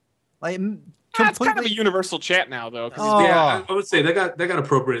that? Like, it's kind of a universal chant now, though. Yeah, I would say they got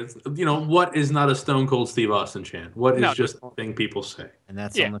appropriate. What is not a Stone Cold Steve Austin chant? What is just a thing people say? And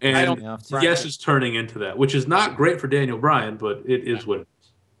that's on the Yes is turning into that, which is not great for Daniel Bryan, but it is what it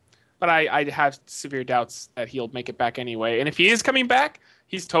is. But I have severe doubts that he'll make it back anyway. And if he is coming back,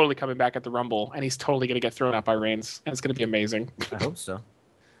 he's totally coming back at the Rumble, and he's totally going to get thrown out by Reigns, and it's going to be amazing. I hope so.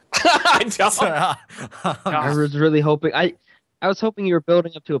 I don't. I was really hoping. I was hoping you were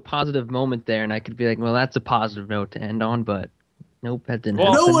building up to a positive moment there, and I could be like, well, that's a positive note to end on, but nope, that didn't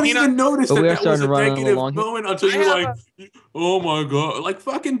happen. No one even noticed that was a negative moment until you're like, oh my God. Like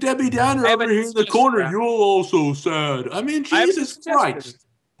fucking Debbie Downer over here in the corner, you're also sad. I mean, Jesus Christ.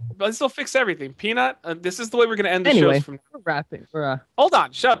 But this will fix everything. Peanut, this is the way we're going to end the show. From we're wrapping. Hold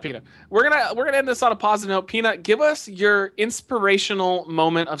on, shut up, Peanut. We're gonna end this on a positive note. Peanut, give us your inspirational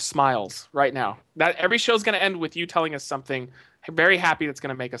moment of smiles right now. That every show's going to end with you telling us something very happy that's going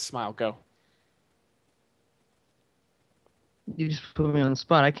to make us smile. Go. You just put me on the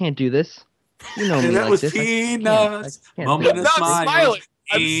spot. I can't do this. You know me and that like was this. Peanuts. Moment of smiles.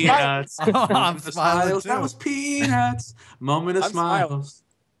 Peanuts. I'm smiling too. That was Peanuts. Moment of smiles.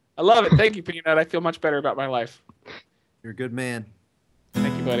 I love it. Thank you, Peanut. I feel much better about my life. You're a good man.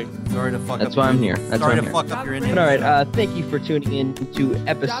 Thank you, buddy. Sorry to fuck up. That's why I'm here. Sorry to fuck up your intro. But all right, thank you for tuning in to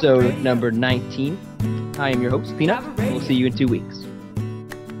episode number 19. I am your host, Peanut. We'll see you in 2 weeks.